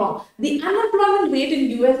absolutely wrong. The unemployment rate in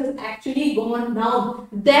US has actually gone down.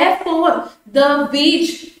 Therefore, the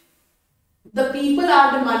wage the people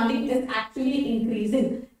are demanding is actually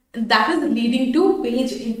increasing. And that is leading to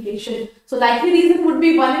wage inflation. So likely reason would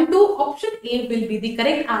be 1 and 2. Option A will be the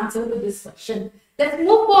correct answer to this question. Let's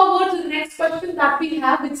move forward to the next question that we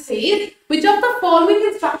have, which says, which of the following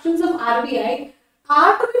instructions of RBI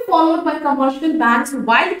are to be followed by commercial banks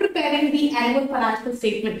while preparing the annual financial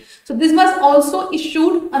statement? So this was also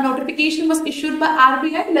issued, a notification was issued by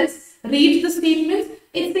RBI. Let's read the statements.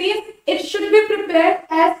 It says it should be prepared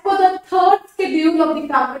as per the third schedule of the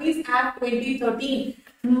Companies Act 2013.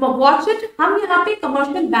 Watch it. हम यहाँ पे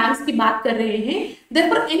commercial banks की बात कर रहे हैं.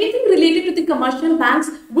 Therefore, anything related to the commercial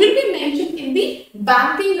banks will be mentioned in the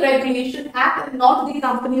Banking Regulation Act and not the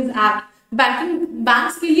Companies Act.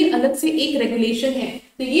 banks के लिए अलग से एक regulation है.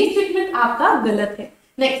 तो ये statement आपका गलत है.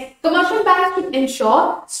 Next, commercial banks should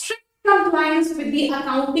ensure strict compliance with the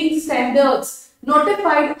accounting standards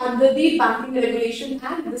notified under the Banking Regulation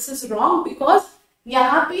Act. This is wrong because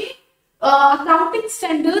यहाँ पे accounting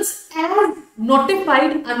standards as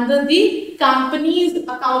notified under the company's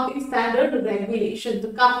accounting standard regulation.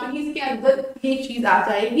 तो companies के अंदर ये चीज आ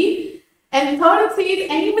जाएगी. And third it says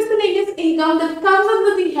any miscellaneous income that comes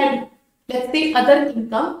under the head, let's say other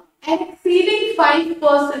income, and exceeding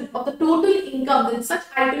 5% of the total income, then such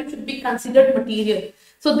item should be considered material.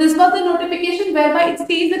 So this was the notification whereby it says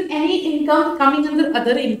that any income coming under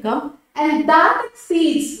other income and that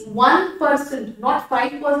exceeds 1%, not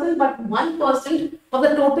 5%, but 1% of the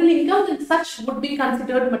total income, then such would be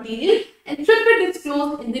considered material and should be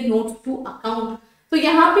disclosed in the notes to account. So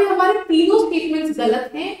यहाँ पे हमारे तीनों statements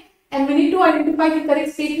गलत हैं and we need to identify the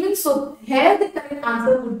correct statements. So here the correct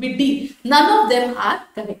answer would be D. None of them are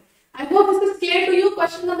correct. I hope this is clear to you.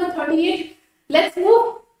 Question number 38. Let's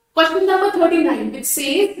move. Question number 39, which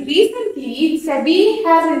says, recently SEBI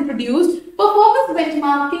has introduced performance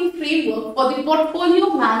benchmarking framework for the portfolio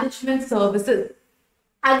management services.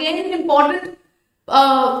 Again, an important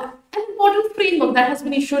framework that has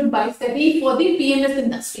been issued by SEBI for the PMS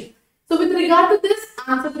industry. So with regard to this,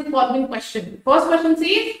 answer the following question. First question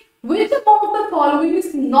says, which among the following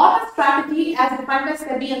is not a strategy as defined by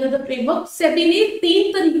SEBI under the framework? SEBI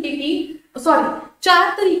ने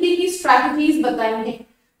चार तरीके की strategies बताई हैं.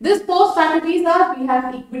 These four strategies are, we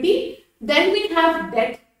have equity, then we have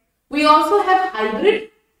debt, we also have hybrid,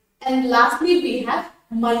 and lastly we have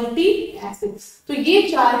multi-assets. So ये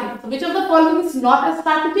चार हैं. So which of the following is not a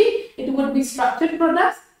strategy? It would be structured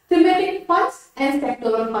products, thematic funds, and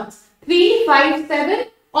sectoral funds. 3, 5, 7.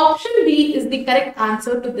 Option B is the correct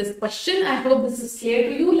answer to this question. I hope this is clear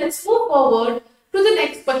to you. Let's move forward to the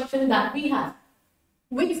next question that we have,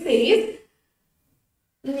 which says,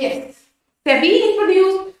 yes, SEBI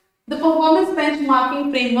introduced the performance benchmarking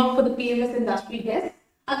framework for the PMS industry. Yes.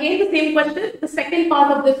 Again, the same question. The second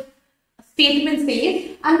part of this statement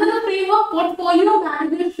says, under the framework, portfolio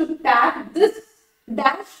managers should tag this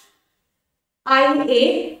dash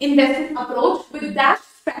IA investment approach with dash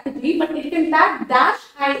strategy, but it can tag dash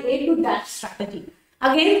IA to dash strategy.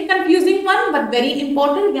 Again, confusing one, but very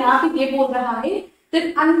important. यहाँ पे ये बोल रहा है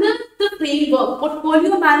that under the framework,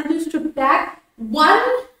 portfolio managers should tag one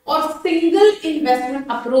or single investment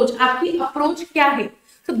approach. आपकी approach क्या है?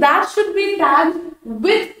 So that should be tagged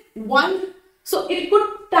with one. So it could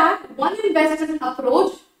tag one investment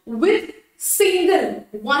approach with single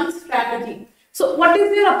one strategy. So what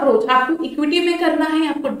is your approach? आपको equity में करना है,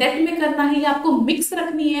 आपको debt में करना है, या आपको mix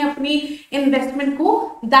रखनी है अपनी investment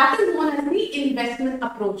को? That is known as the investment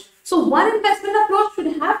approach. So one investment approach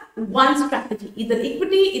should have one strategy, either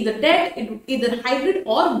equity, either debt, either hybrid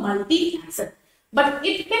or multi-asset. But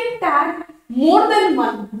it can tag more than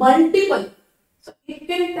one, multiple. So it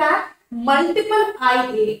can tag multiple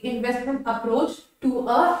IA investment approach to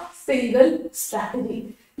a single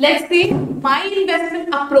strategy. Let's say my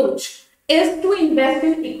investment approach is to invest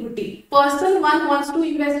in equity. Person 1 wants to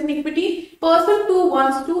invest in equity. Person 2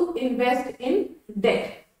 wants to invest in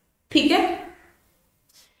debt. ठीक है?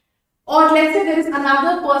 Or let's say there is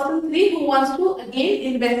another person 3 who wants to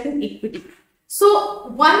again invest in equity. So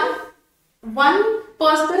one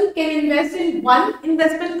person can invest in one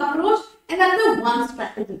investment approach and under one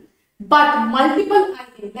strategy. But multiple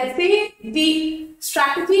items, let's say the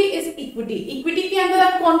strategy is equity. Equity के अंदर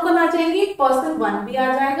अब कौन-कौन आ जाएंगे? Person 1 भी आ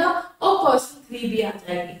जाएगा और person 3 भी आ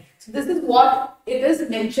जाएगी. So this is what it is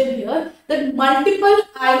mentioned here, that multiple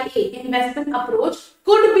IA investment approach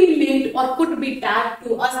could be linked or could be tagged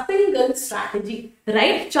to a single strategy,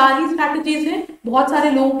 right? 4 he strategies हैं, बहुत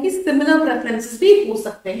सारे लोगों की similar preferences भी हो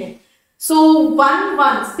सकते हैं. So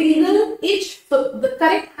one single each. So the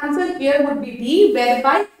correct answer here would be B,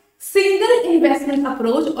 whereby single investment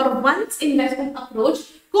approach or one's investment approach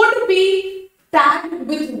could be tagged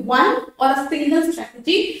with one or a single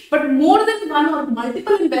strategy, but more than one or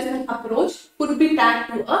multiple investment approach could be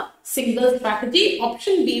tagged to a single strategy.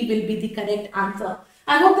 Option B will be the correct answer.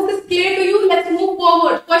 I hope this is clear to you. Let's move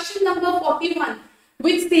forward. Question number 41,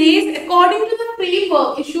 which says, according to the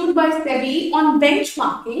framework issued by SEBI on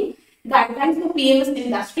benchmarking guidelines for PMS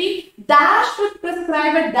industry, dash should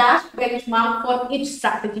prescribe a dash benchmark for each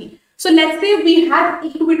strategy. So let's say we have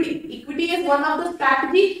equity. Equity is one of the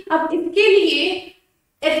strategy. अब इसके लिए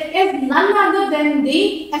it is none other than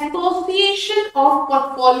the Association of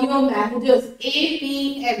Portfolio Managers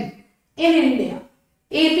 (APM) in India.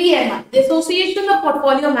 APMI, the Association of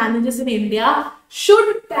Portfolio Managers in India,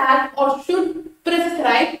 should tag or should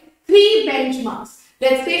prescribe 3 benchmarks.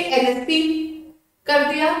 Let's say NSE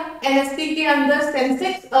कर दिया. NSE के अंदर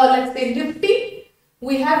Sensex, let's say Nifty.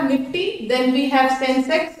 We have Nifty, then we have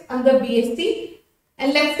Sensex under BSE,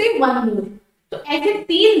 and let's say one more. तो ऐसे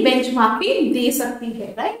 3 benchmarking दे सकती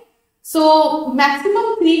है, right? So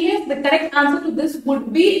maximum 3 है. The correct answer to this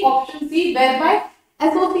would be option C, whereby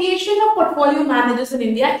Association of Portfolio Managers in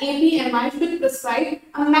India (APMI) should prescribe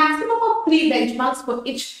a maximum of 3 benchmarks for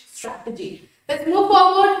each strategy. Let's move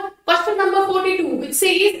forward. Question number 42, which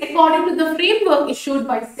says, according to the framework issued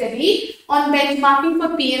by SEBI on benchmarking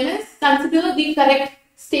for PMS, consider the correct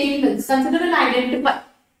statements. Consider and identify.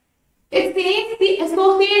 It says the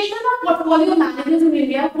Association of Portfolio Managers in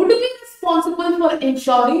India would be responsible for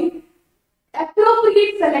ensuring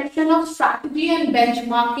appropriate selection of strategy and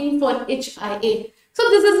benchmarking for each IA. So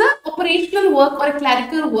this is an operational work or a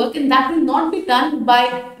clerical work, and that will not be done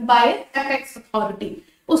by FX authority.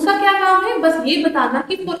 उसका क्या काम है? बस ये बताना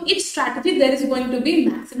कि for each strategy there is going to be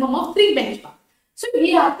maximum of 3 benchmarks. So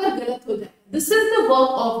ये आपका गलत हो जाएगा. This is the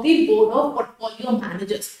work of the Board of Portfolio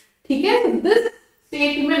Managers. ठीक है? So this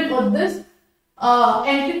statement or this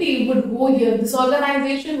entity would go here. This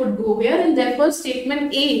organization would go here, and therefore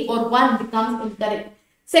statement A or 1 becomes incorrect.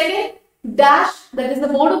 Second, dash, that is the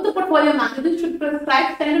Board of the Portfolio Managers should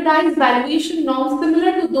prescribe standardized valuation norms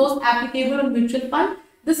similar to those applicable on mutual fund.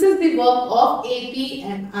 This is the work of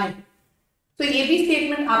APMI. So ये भी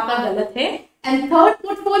statement आपका गलत है. And third,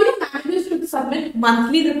 portfolio managers should submit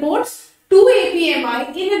monthly reports to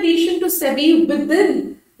APMI in addition to SEBI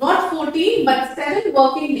within not 14 but 7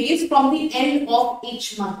 working days from the end of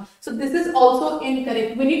each month. So this is also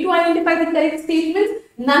incorrect. We need to identify the correct statements.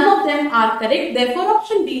 None of them are correct. Therefore,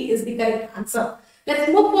 option D is the correct answer. Let's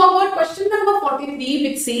move forward. Question number 43,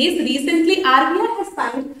 which says, recently RBI has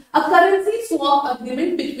signed a currency swap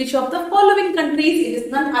agreement with which of the following countries? It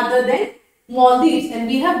is none other than Maldives, and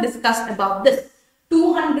we have discussed about this.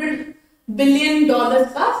 $200 billion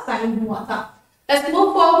का sign हुआ था. Let's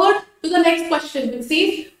move forward to the next question, which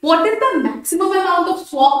says, what is the maximum amount of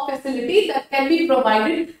swap facility that can be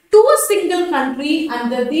provided to a single country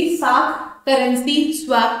under the SAC currency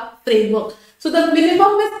swap framework? So the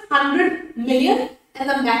minimum is 100 million and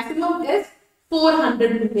the maximum is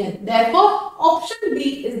 400 million. Therefore, option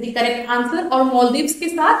B is the correct answer. और Maldives के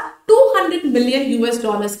साथ 200 million US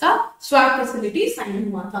dollars का swap facility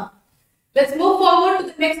sign हुआ था. Let's move forward to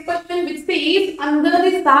the next question, which says, under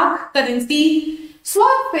the SAC currency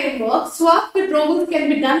swap framework, swap withdrawals can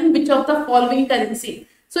be done in which of the following currency?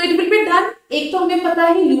 So it will be done. एक तो हमें पता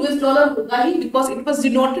है US dollar होगा ही because it was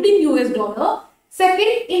denoted in US dollar.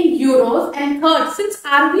 Second, in euros, and third, since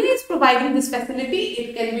RBI is providing this facility,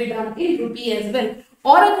 it can be done in rupee as well.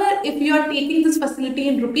 Or if you are taking this facility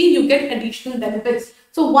in rupee, you get additional benefits.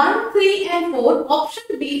 So 1, 3 and 4, option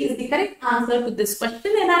B is the correct answer to this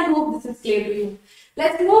question, and I hope this is clear to you.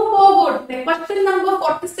 Let's move forward. Question number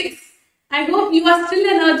 46. I hope you are still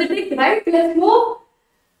energetic, right? Let's move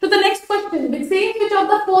to the next question, which says, which of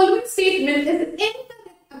the following statement is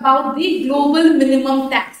incorrect about the global minimum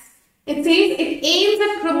tax. It says it aims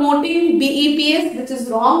at promoting BEPS, which is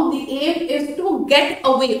wrong. The aim is to get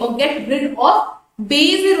away or get rid of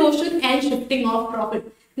base erosion and shifting of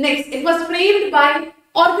profit. Next, it was framed by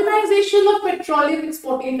Organization of Petroleum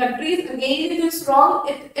Exporting Countries. Again, it is wrong.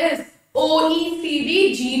 It is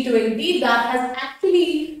OECD G20 that has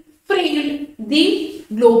actually framed the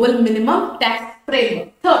global minimum tax framework.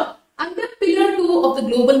 Third, under Pillar 2 of the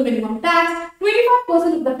global minimum tax,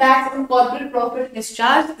 25% of the tax on corporate profit is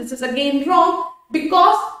charged. This is again wrong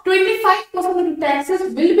because 25% of the taxes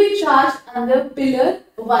will be charged under Pillar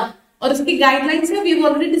 1. और इसकी guidelines है, we've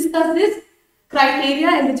already discussed this. Criteria,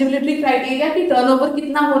 eligibility criteria कि turnover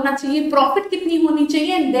कितना होना चाहिए, profit कितनी होनी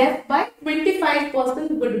चाहिए, and thereby 25%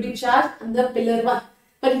 would be charged under Pillar 1.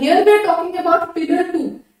 But here we are talking about Pillar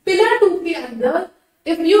 2. Pillar 2 के अंदर,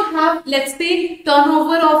 if you have, let's say,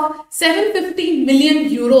 turnover of 750 million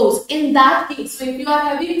euros, in that case, so if you are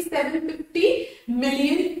having 750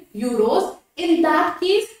 million euros, in that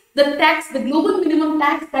case, the tax, the global minimum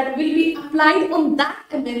tax that will be applied on that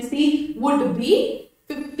MNC would be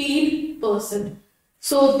 15%.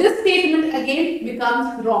 So this statement again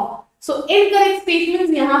becomes wrong. So incorrect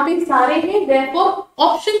statements यहाँ पे सारे हैं. Therefore,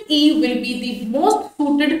 option E will be the most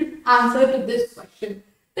suited answer to this question.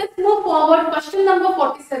 Let's move forward. Question number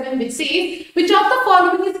 47, which says, which of the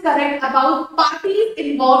following is correct about parties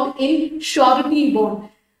involved in surety bond?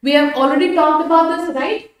 We have already talked about this,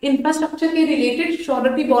 right? Infrastructure के related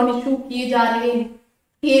surety bond issue किए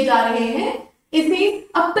जा रहे हैं. It says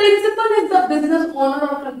a principal is the business owner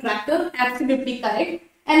or contractor. Absolutely correct.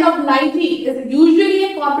 An obligee is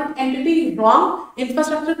usually a corporate entity. Wrong.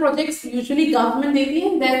 Infrastructure projects usually government देती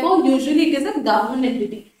है. Therefore, usually it is a government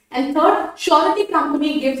entity. And third, surety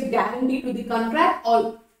company gives guarantee to the contract.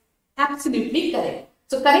 All absolutely correct.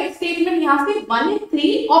 So correct statement यहाँ से 1 and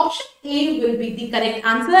 3. Option A will be the correct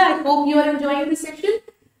answer. I hope you are enjoying this section.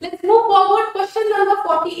 Let's move forward. Question number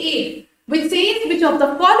 48, which says which of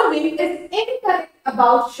the following is incorrect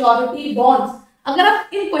about surety bonds. अगर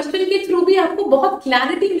आप इन question के through भी आपको बहुत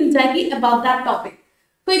clarity मिल जाएगी about that topic.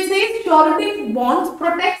 So it says surety bonds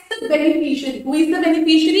protects the beneficiary. Who is the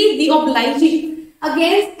beneficiary? The obligee.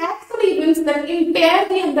 Against acts or events that impair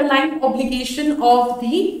the underlying obligation of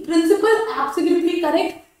the principal. Absolutely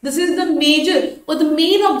correct. This is the major or the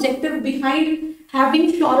main objective behind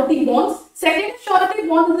having surety bonds. Second, surety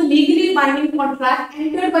bond is a legally binding contract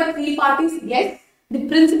entered by three parties. Yes. The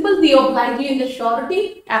principal, the obligee, and the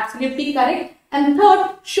surety. Absolutely correct. And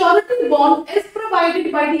third, surety bond is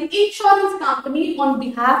provided by the insurance company on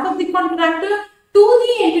behalf of the contractor to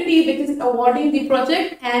the entity which is awarding the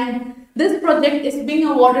project, and this project is being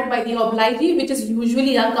awarded by the obligee, which is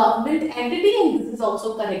usually a government entity, and this is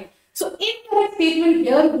also correct. So incorrect statement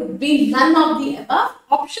here would be none of the above.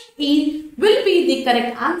 Option E will be the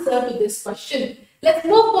correct answer to this question. Let's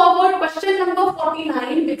move forward. Question number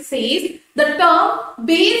 49, which says the term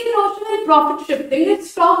base erosion and profit shifting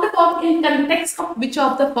is talked about in context of which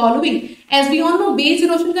of the following? As we all know, base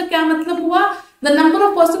erosion का क्या मतलब हुआ? The number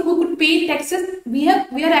of person who could pay taxes, we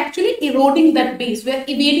are actually eroding that base. We are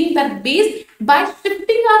evading that base by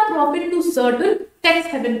shifting our profit to certain tax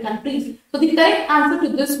haven countries. So the correct answer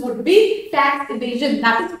to this would be tax evasion.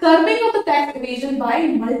 That is curbing of the tax evasion by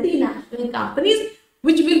multinational companies,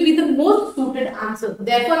 which will be the most suited answer.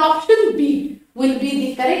 Therefore, option B will be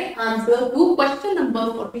the correct answer to question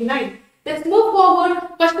number 49. Let's move forward.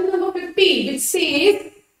 Question number 50, which says,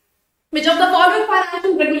 which of the following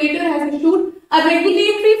financial regulator has issued a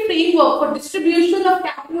regulatory framework for distribution of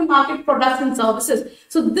capital market products and services?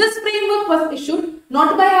 So this framework was issued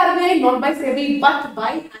not by RBI, not by SEBI, but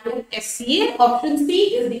by IFSCA. Option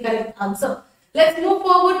C is the correct answer. Let's move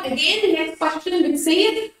forward again. The next question which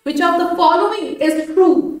says which of the following is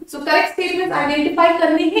true? So correct statements identify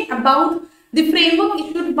करने हैं about the framework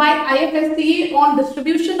issued by IFSCA on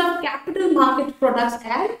distribution of capital market products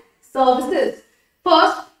and services.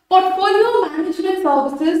 First, portfolio management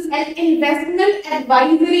services and investment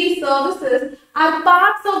advisory services are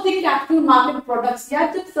parts of the capital market products.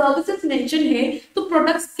 या जब services mention है तो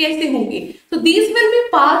products कैसे होंगे? So these will be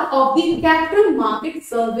part of the capital market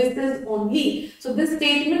services only. So this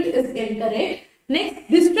statement is incorrect. Next,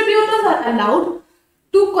 distributors are allowed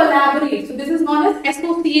to collaborate. So this is known as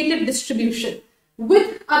associated distribution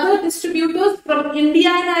with other distributors from India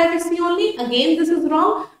and IFSC only. Again, this is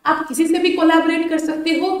wrong. आप किसी से भी collaborate कर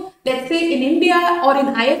सकते हो. Let's say in India or in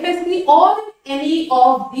IFSC or in any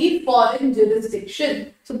of the foreign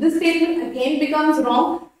jurisdiction. So this statement again becomes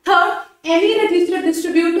wrong. Third, any registered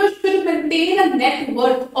distributor should maintain a net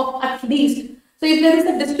worth of at least. So if there is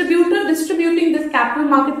a distributor distributing this capital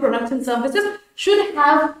market products and services, should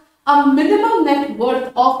have a minimum net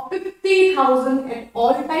worth of 50,000 at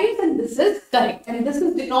all times, and this is correct. And this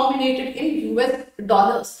is denominated in US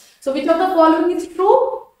dollars. So which of the following is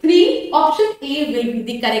true? 3. Option A will be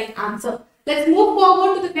the correct answer. Let's move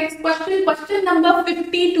forward to the next question. Question number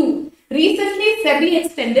 52. Recently, SEBI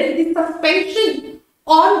extended the suspension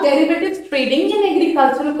on derivatives trading in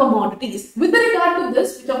agricultural commodities. With regard to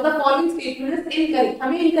this, which of the following statement is incorrect?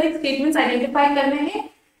 हमें incorrect statements identify करने हैं.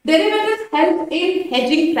 Derivatives help in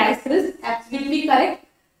hedging price risk. Absolutely correct.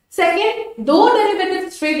 Second, through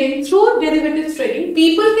derivatives trading,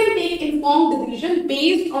 people can take informed decision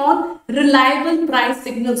based on reliable price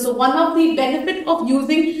signals. So one of the benefit of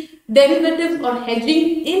using derivatives or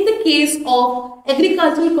hedging in the case of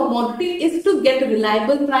agricultural commodity is to get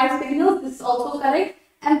reliable price signals. This is also correct.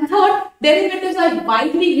 And third, derivatives are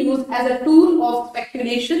widely used as a tool of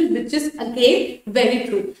speculation, which is again very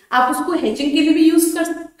true. आप उसको hedging के लिए भी use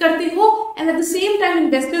करते हो, and at the same time,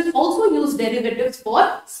 investors also use derivatives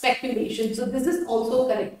for speculation. So this is also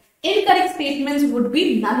correct. Incorrect statements would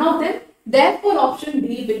be none of them. Therefore, option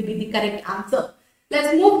B will be the correct answer.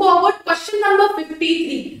 Let's move forward. Question number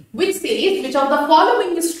 53, which says which of the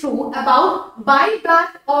following is true about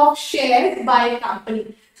buyback of shares by a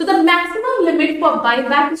company. So the maximum limit for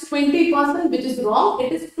buyback is 20%, which is wrong.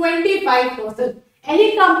 It is 25%.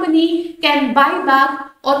 Any company can buy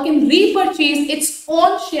back or can repurchase its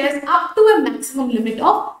own shares up to a maximum limit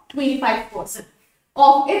of 25%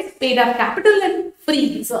 of its paid up capital and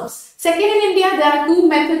free reserves. Second, in India, there are two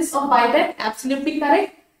methods of buyback. Absolutely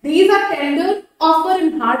correct. These are tender offer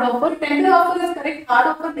and hard offer. Tender offer is correct. Hard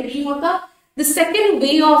offer nahi hota. The second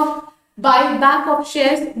way of buyback of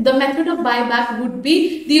shares, the method of buyback would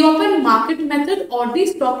be the open market method or the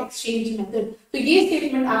stock exchange method. So ये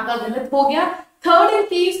statement आपका गलत हो गया. Third, in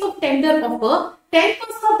case of tender offer, 10%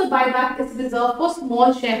 of the buyback is reserved for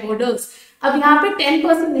small shareholders. अब यहाँ पे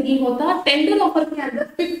 10% नहीं होता. Tender offer के अंदर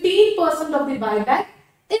 15% of the buyback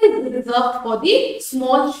is reserved for the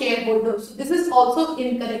small shareholders. So this is also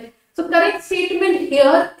incorrect. So correct statement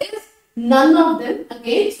here is none of them.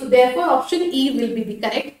 Okay, so therefore option E will be the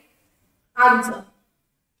correct answer.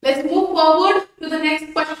 Let's move forward to the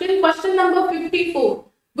next question. Question number 54,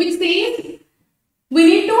 which says we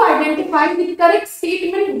need to identify the correct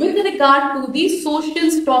statement with regard to the social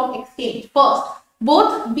stock exchange. First,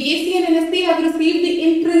 both BSE and NSE have received the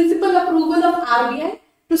in principle approval of RBI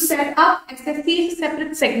to set up SSC as a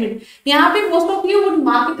separate segment. यहाँ पे most of you would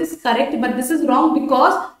mark it as correct, but this is wrong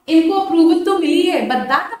because इनको approval तो मिली है, but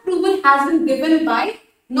that approval has been given by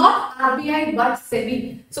not RBI but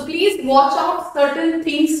SEBI. So please watch out certain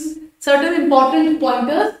things, certain important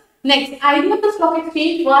pointers. Next, idea of the stock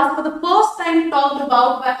exchange was for the first time talked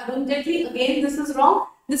about by Arun Jaitley. Again, this is wrong.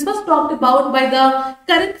 This was talked about by the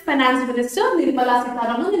current finance minister, Nirmala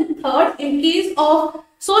Sitharaman. And third, in case of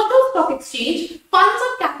social stock exchange, funds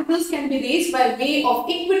or capitals can be raised by way of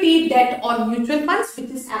equity, debt or mutual funds,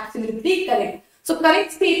 which is absolutely correct. So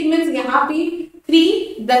correct statements यहाँ पे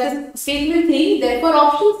 3, that is statement 3. Therefore,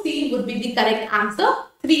 option C would be the correct answer.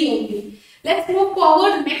 3 only. Let's move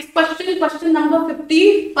forward. Next question, question number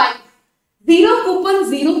 55. Zero coupon,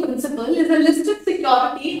 zero principal is a listed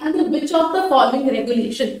security under which of the following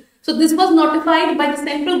regulation? So this was notified by the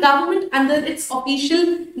central government under its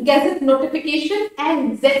official gazette notification,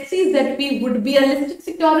 and ZCZP would be a listed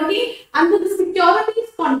security under the Securities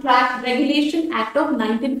Contract Regulation Act of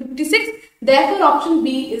 1956. Therefore, option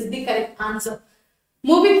B is the correct answer.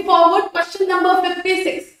 Moving forward, question number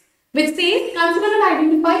 56, which says consider and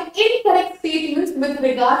identify incorrect statements with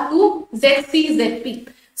regard to ZCZP.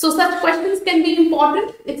 So such questions can be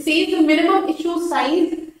important. It says the minimum issue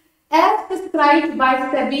size as prescribed by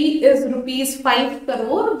SEBI is rupees 5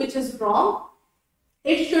 crore, which is wrong.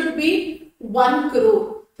 It should be 1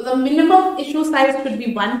 crore. So the minimum issue size should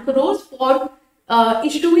be 1 crore for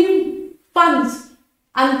issuing funds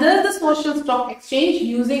under the social stock exchange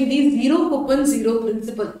using the zero coupon, zero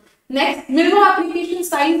principal. Next, minimum application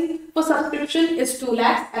size for subscription is 2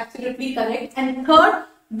 lakhs. Absolutely correct. And third,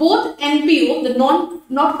 both NPO, the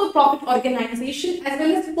not-for-profit organization, as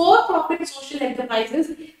well as for-profit social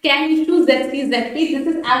enterprises can issue ZCZP.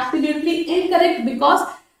 This is absolutely incorrect because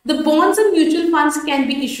the bonds and mutual funds can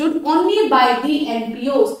be issued only by the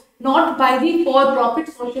NPOs, not by the for-profit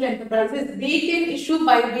social enterprises. They can issue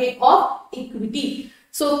by way of equity.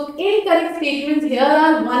 So incorrect statements here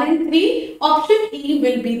are 1 and 3. Option E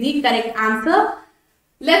will be the correct answer.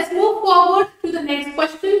 Let's move forward to the next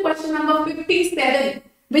question, question number 57.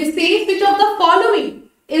 Which says which of the following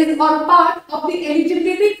is or part of the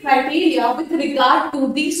eligibility criteria with regard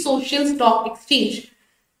to the social stock exchange.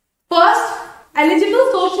 First,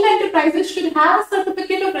 eligible social enterprises should have a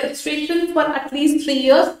certificate of registration for at least 3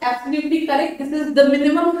 years. Absolutely correct. This is the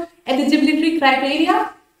minimum eligibility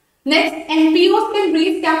criteria. Next, NPOs can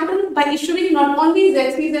raise capital by issuing not only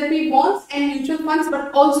ZCZP bonds and mutual funds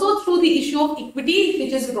but also through the issue of equity,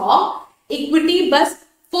 which is wrong. Equity बस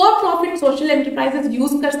for profit social enterprises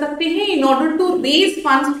use कर सकते हैं in order to raise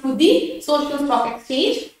funds through the social stock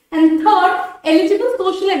exchange. And third, eligible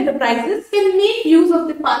social enterprises can make use of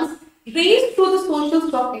the funds raised through the social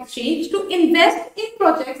stock exchange to invest in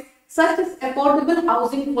projects such as affordable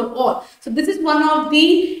housing for all. So this is one of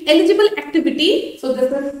the eligible activity. So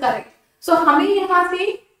this is correct. So हमें यहाँ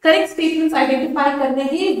से correct statements identify करने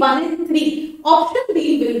हैं 1 and 3. Option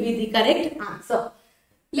B will be the correct answer.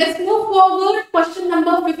 Let's move forward. Question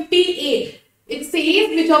number 58. It says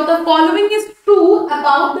which of the following is true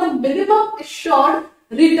about the minimum assured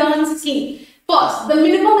return scheme. First, the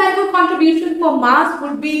minimum annual contribution for mass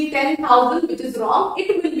would be 10,000, which is wrong.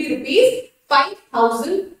 It will be rupees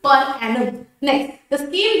 5,000 per annum. Next, the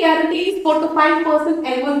scheme guarantees 4 to 5%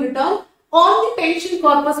 annual return on the pension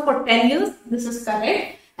corpus for 10 years. This is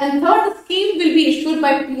correct. And third, the scheme will be issued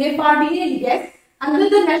by PFRDA. Yes. Under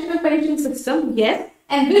the national pension system. Yes.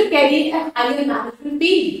 And will carry a higher management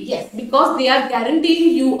fee. Yes. Because they are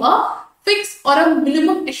guaranteeing you a fixed or a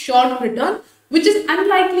minimum assured return, which is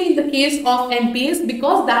unlikely in the case of NPS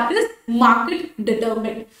because that is market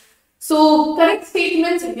determined. So correct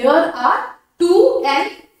statements here are 2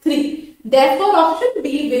 and 3. Therefore, option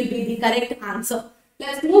B will be the correct answer.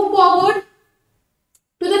 Let's move forward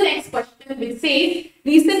to the next question, which says,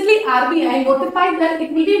 recently RBI notified that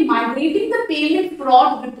it will be migrating the payment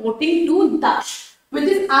fraud reporting to Daksh, which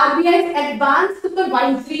is RBI's advanced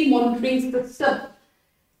supervisory monitoring system.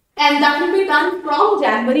 And that will be done from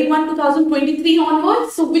January 1, 2023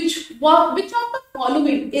 onwards. So which of the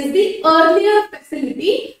following is the earlier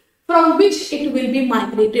facility from which it will be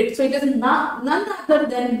migrated? So it is none other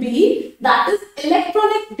than B, that is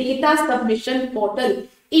Electronic Data Submission Portal.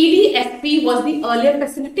 EDSP was the earlier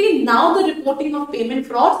facility. Now the reporting of payment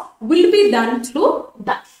frauds will be done through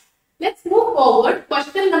that. Let's move forward.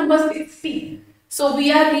 Question number 60. So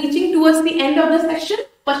we are reaching towards the end of the session.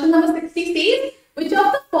 Question number 60 says, which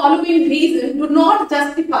of the following reasons do not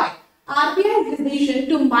justify RBI's decision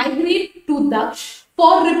to migrate to Daksh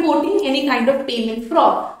for reporting any kind of payment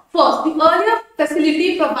fraud? First, the earlier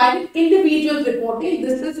facility provided individual reporting.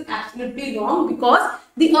 This is absolutely wrong because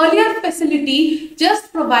the earlier facility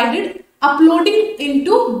just provided uploading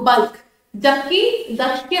into bulk. जबकि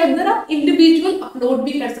दक्ष के अंदर आप individual upload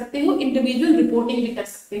भी कर सकते हो, individual reporting भी कर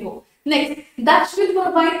सकते हो. Next, Daksh will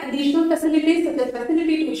provide additional facilities such as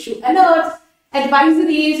facility to issue alerts,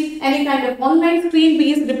 advisories, any kind of online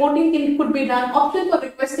screen-based reporting could be done, option for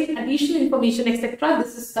requesting additional information, etc.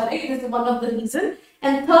 This is correct. This is one of the reasons.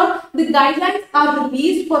 And third, the guidelines are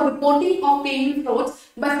released for reporting of payment frauds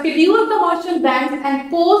by scheduled commercial banks and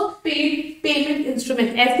post-paid payment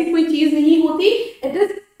instrument. ऐसी कोई चीज नहीं होती. It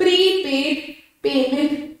is prepaid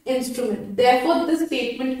payment instrument. Therefore, this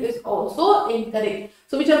statement is also incorrect.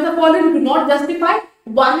 So, which of the following do not justify?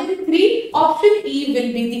 1 and 3. Option E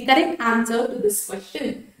will be the correct answer to this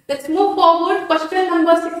question. Let's move forward. Question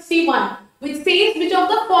number 61, which says which of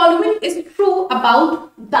the following is true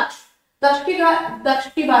about Daksh.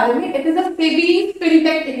 Daksh के बारे में, it is a SEBI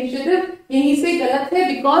fintech initiative. यहीं से गलत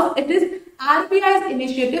है because it is RBI's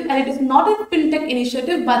initiative and it is not a fintech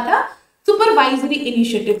initiative but a supervisory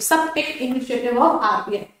initiative, subtech initiative of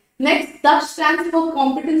RBI. Next, Daksh stands for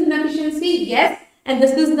competence and efficiency. Yes. And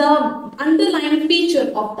this is the underlying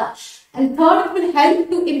feature of Daksh. And third, it will help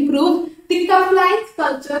to improve the compliance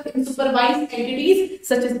culture in supervised entities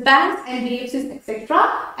such as banks, NBFCs,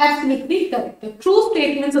 etc. Absolutely correct. The true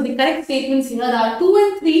statements or the correct statements here are 2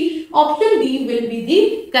 and 3. Option D will be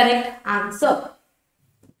the correct answer.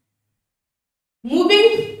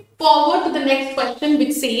 Moving forward to the next question,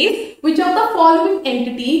 which says, which of the following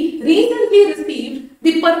entity recently received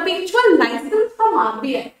the perpetual license from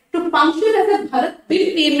RBI to function as a Bharat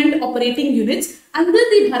Bill Payment Operating Units under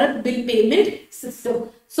the Bharat Bill Payment System?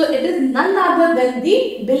 So it is none other than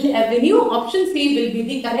the Bill Avenue. Option C will be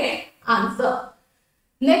the correct answer.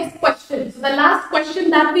 Next question. So the last question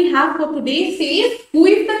that we have for today says, who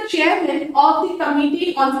is the chairman of the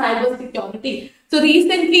Committee on Cyber Security? So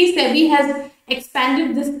recently SEBI has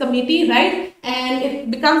expanded this committee, right? And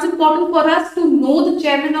it becomes important for us to know the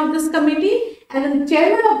chairman of this committee. And the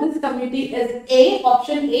chairman of this committee is A,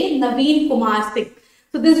 option A, Naveen Kumar Singh.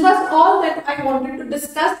 So this was all that I wanted to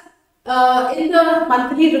discuss in the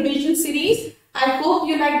monthly revision series. I hope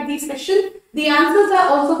you liked these sessions. The answers are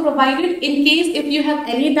also provided in case if you have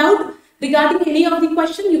any doubt. Regarding any of the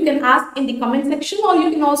question, you can ask in the comment section, or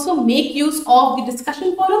you can also make use of the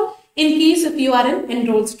discussion forum in case if you are an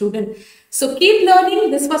enrolled student. So keep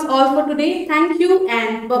learning. This was all for today. Thank you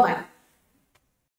and bye-bye.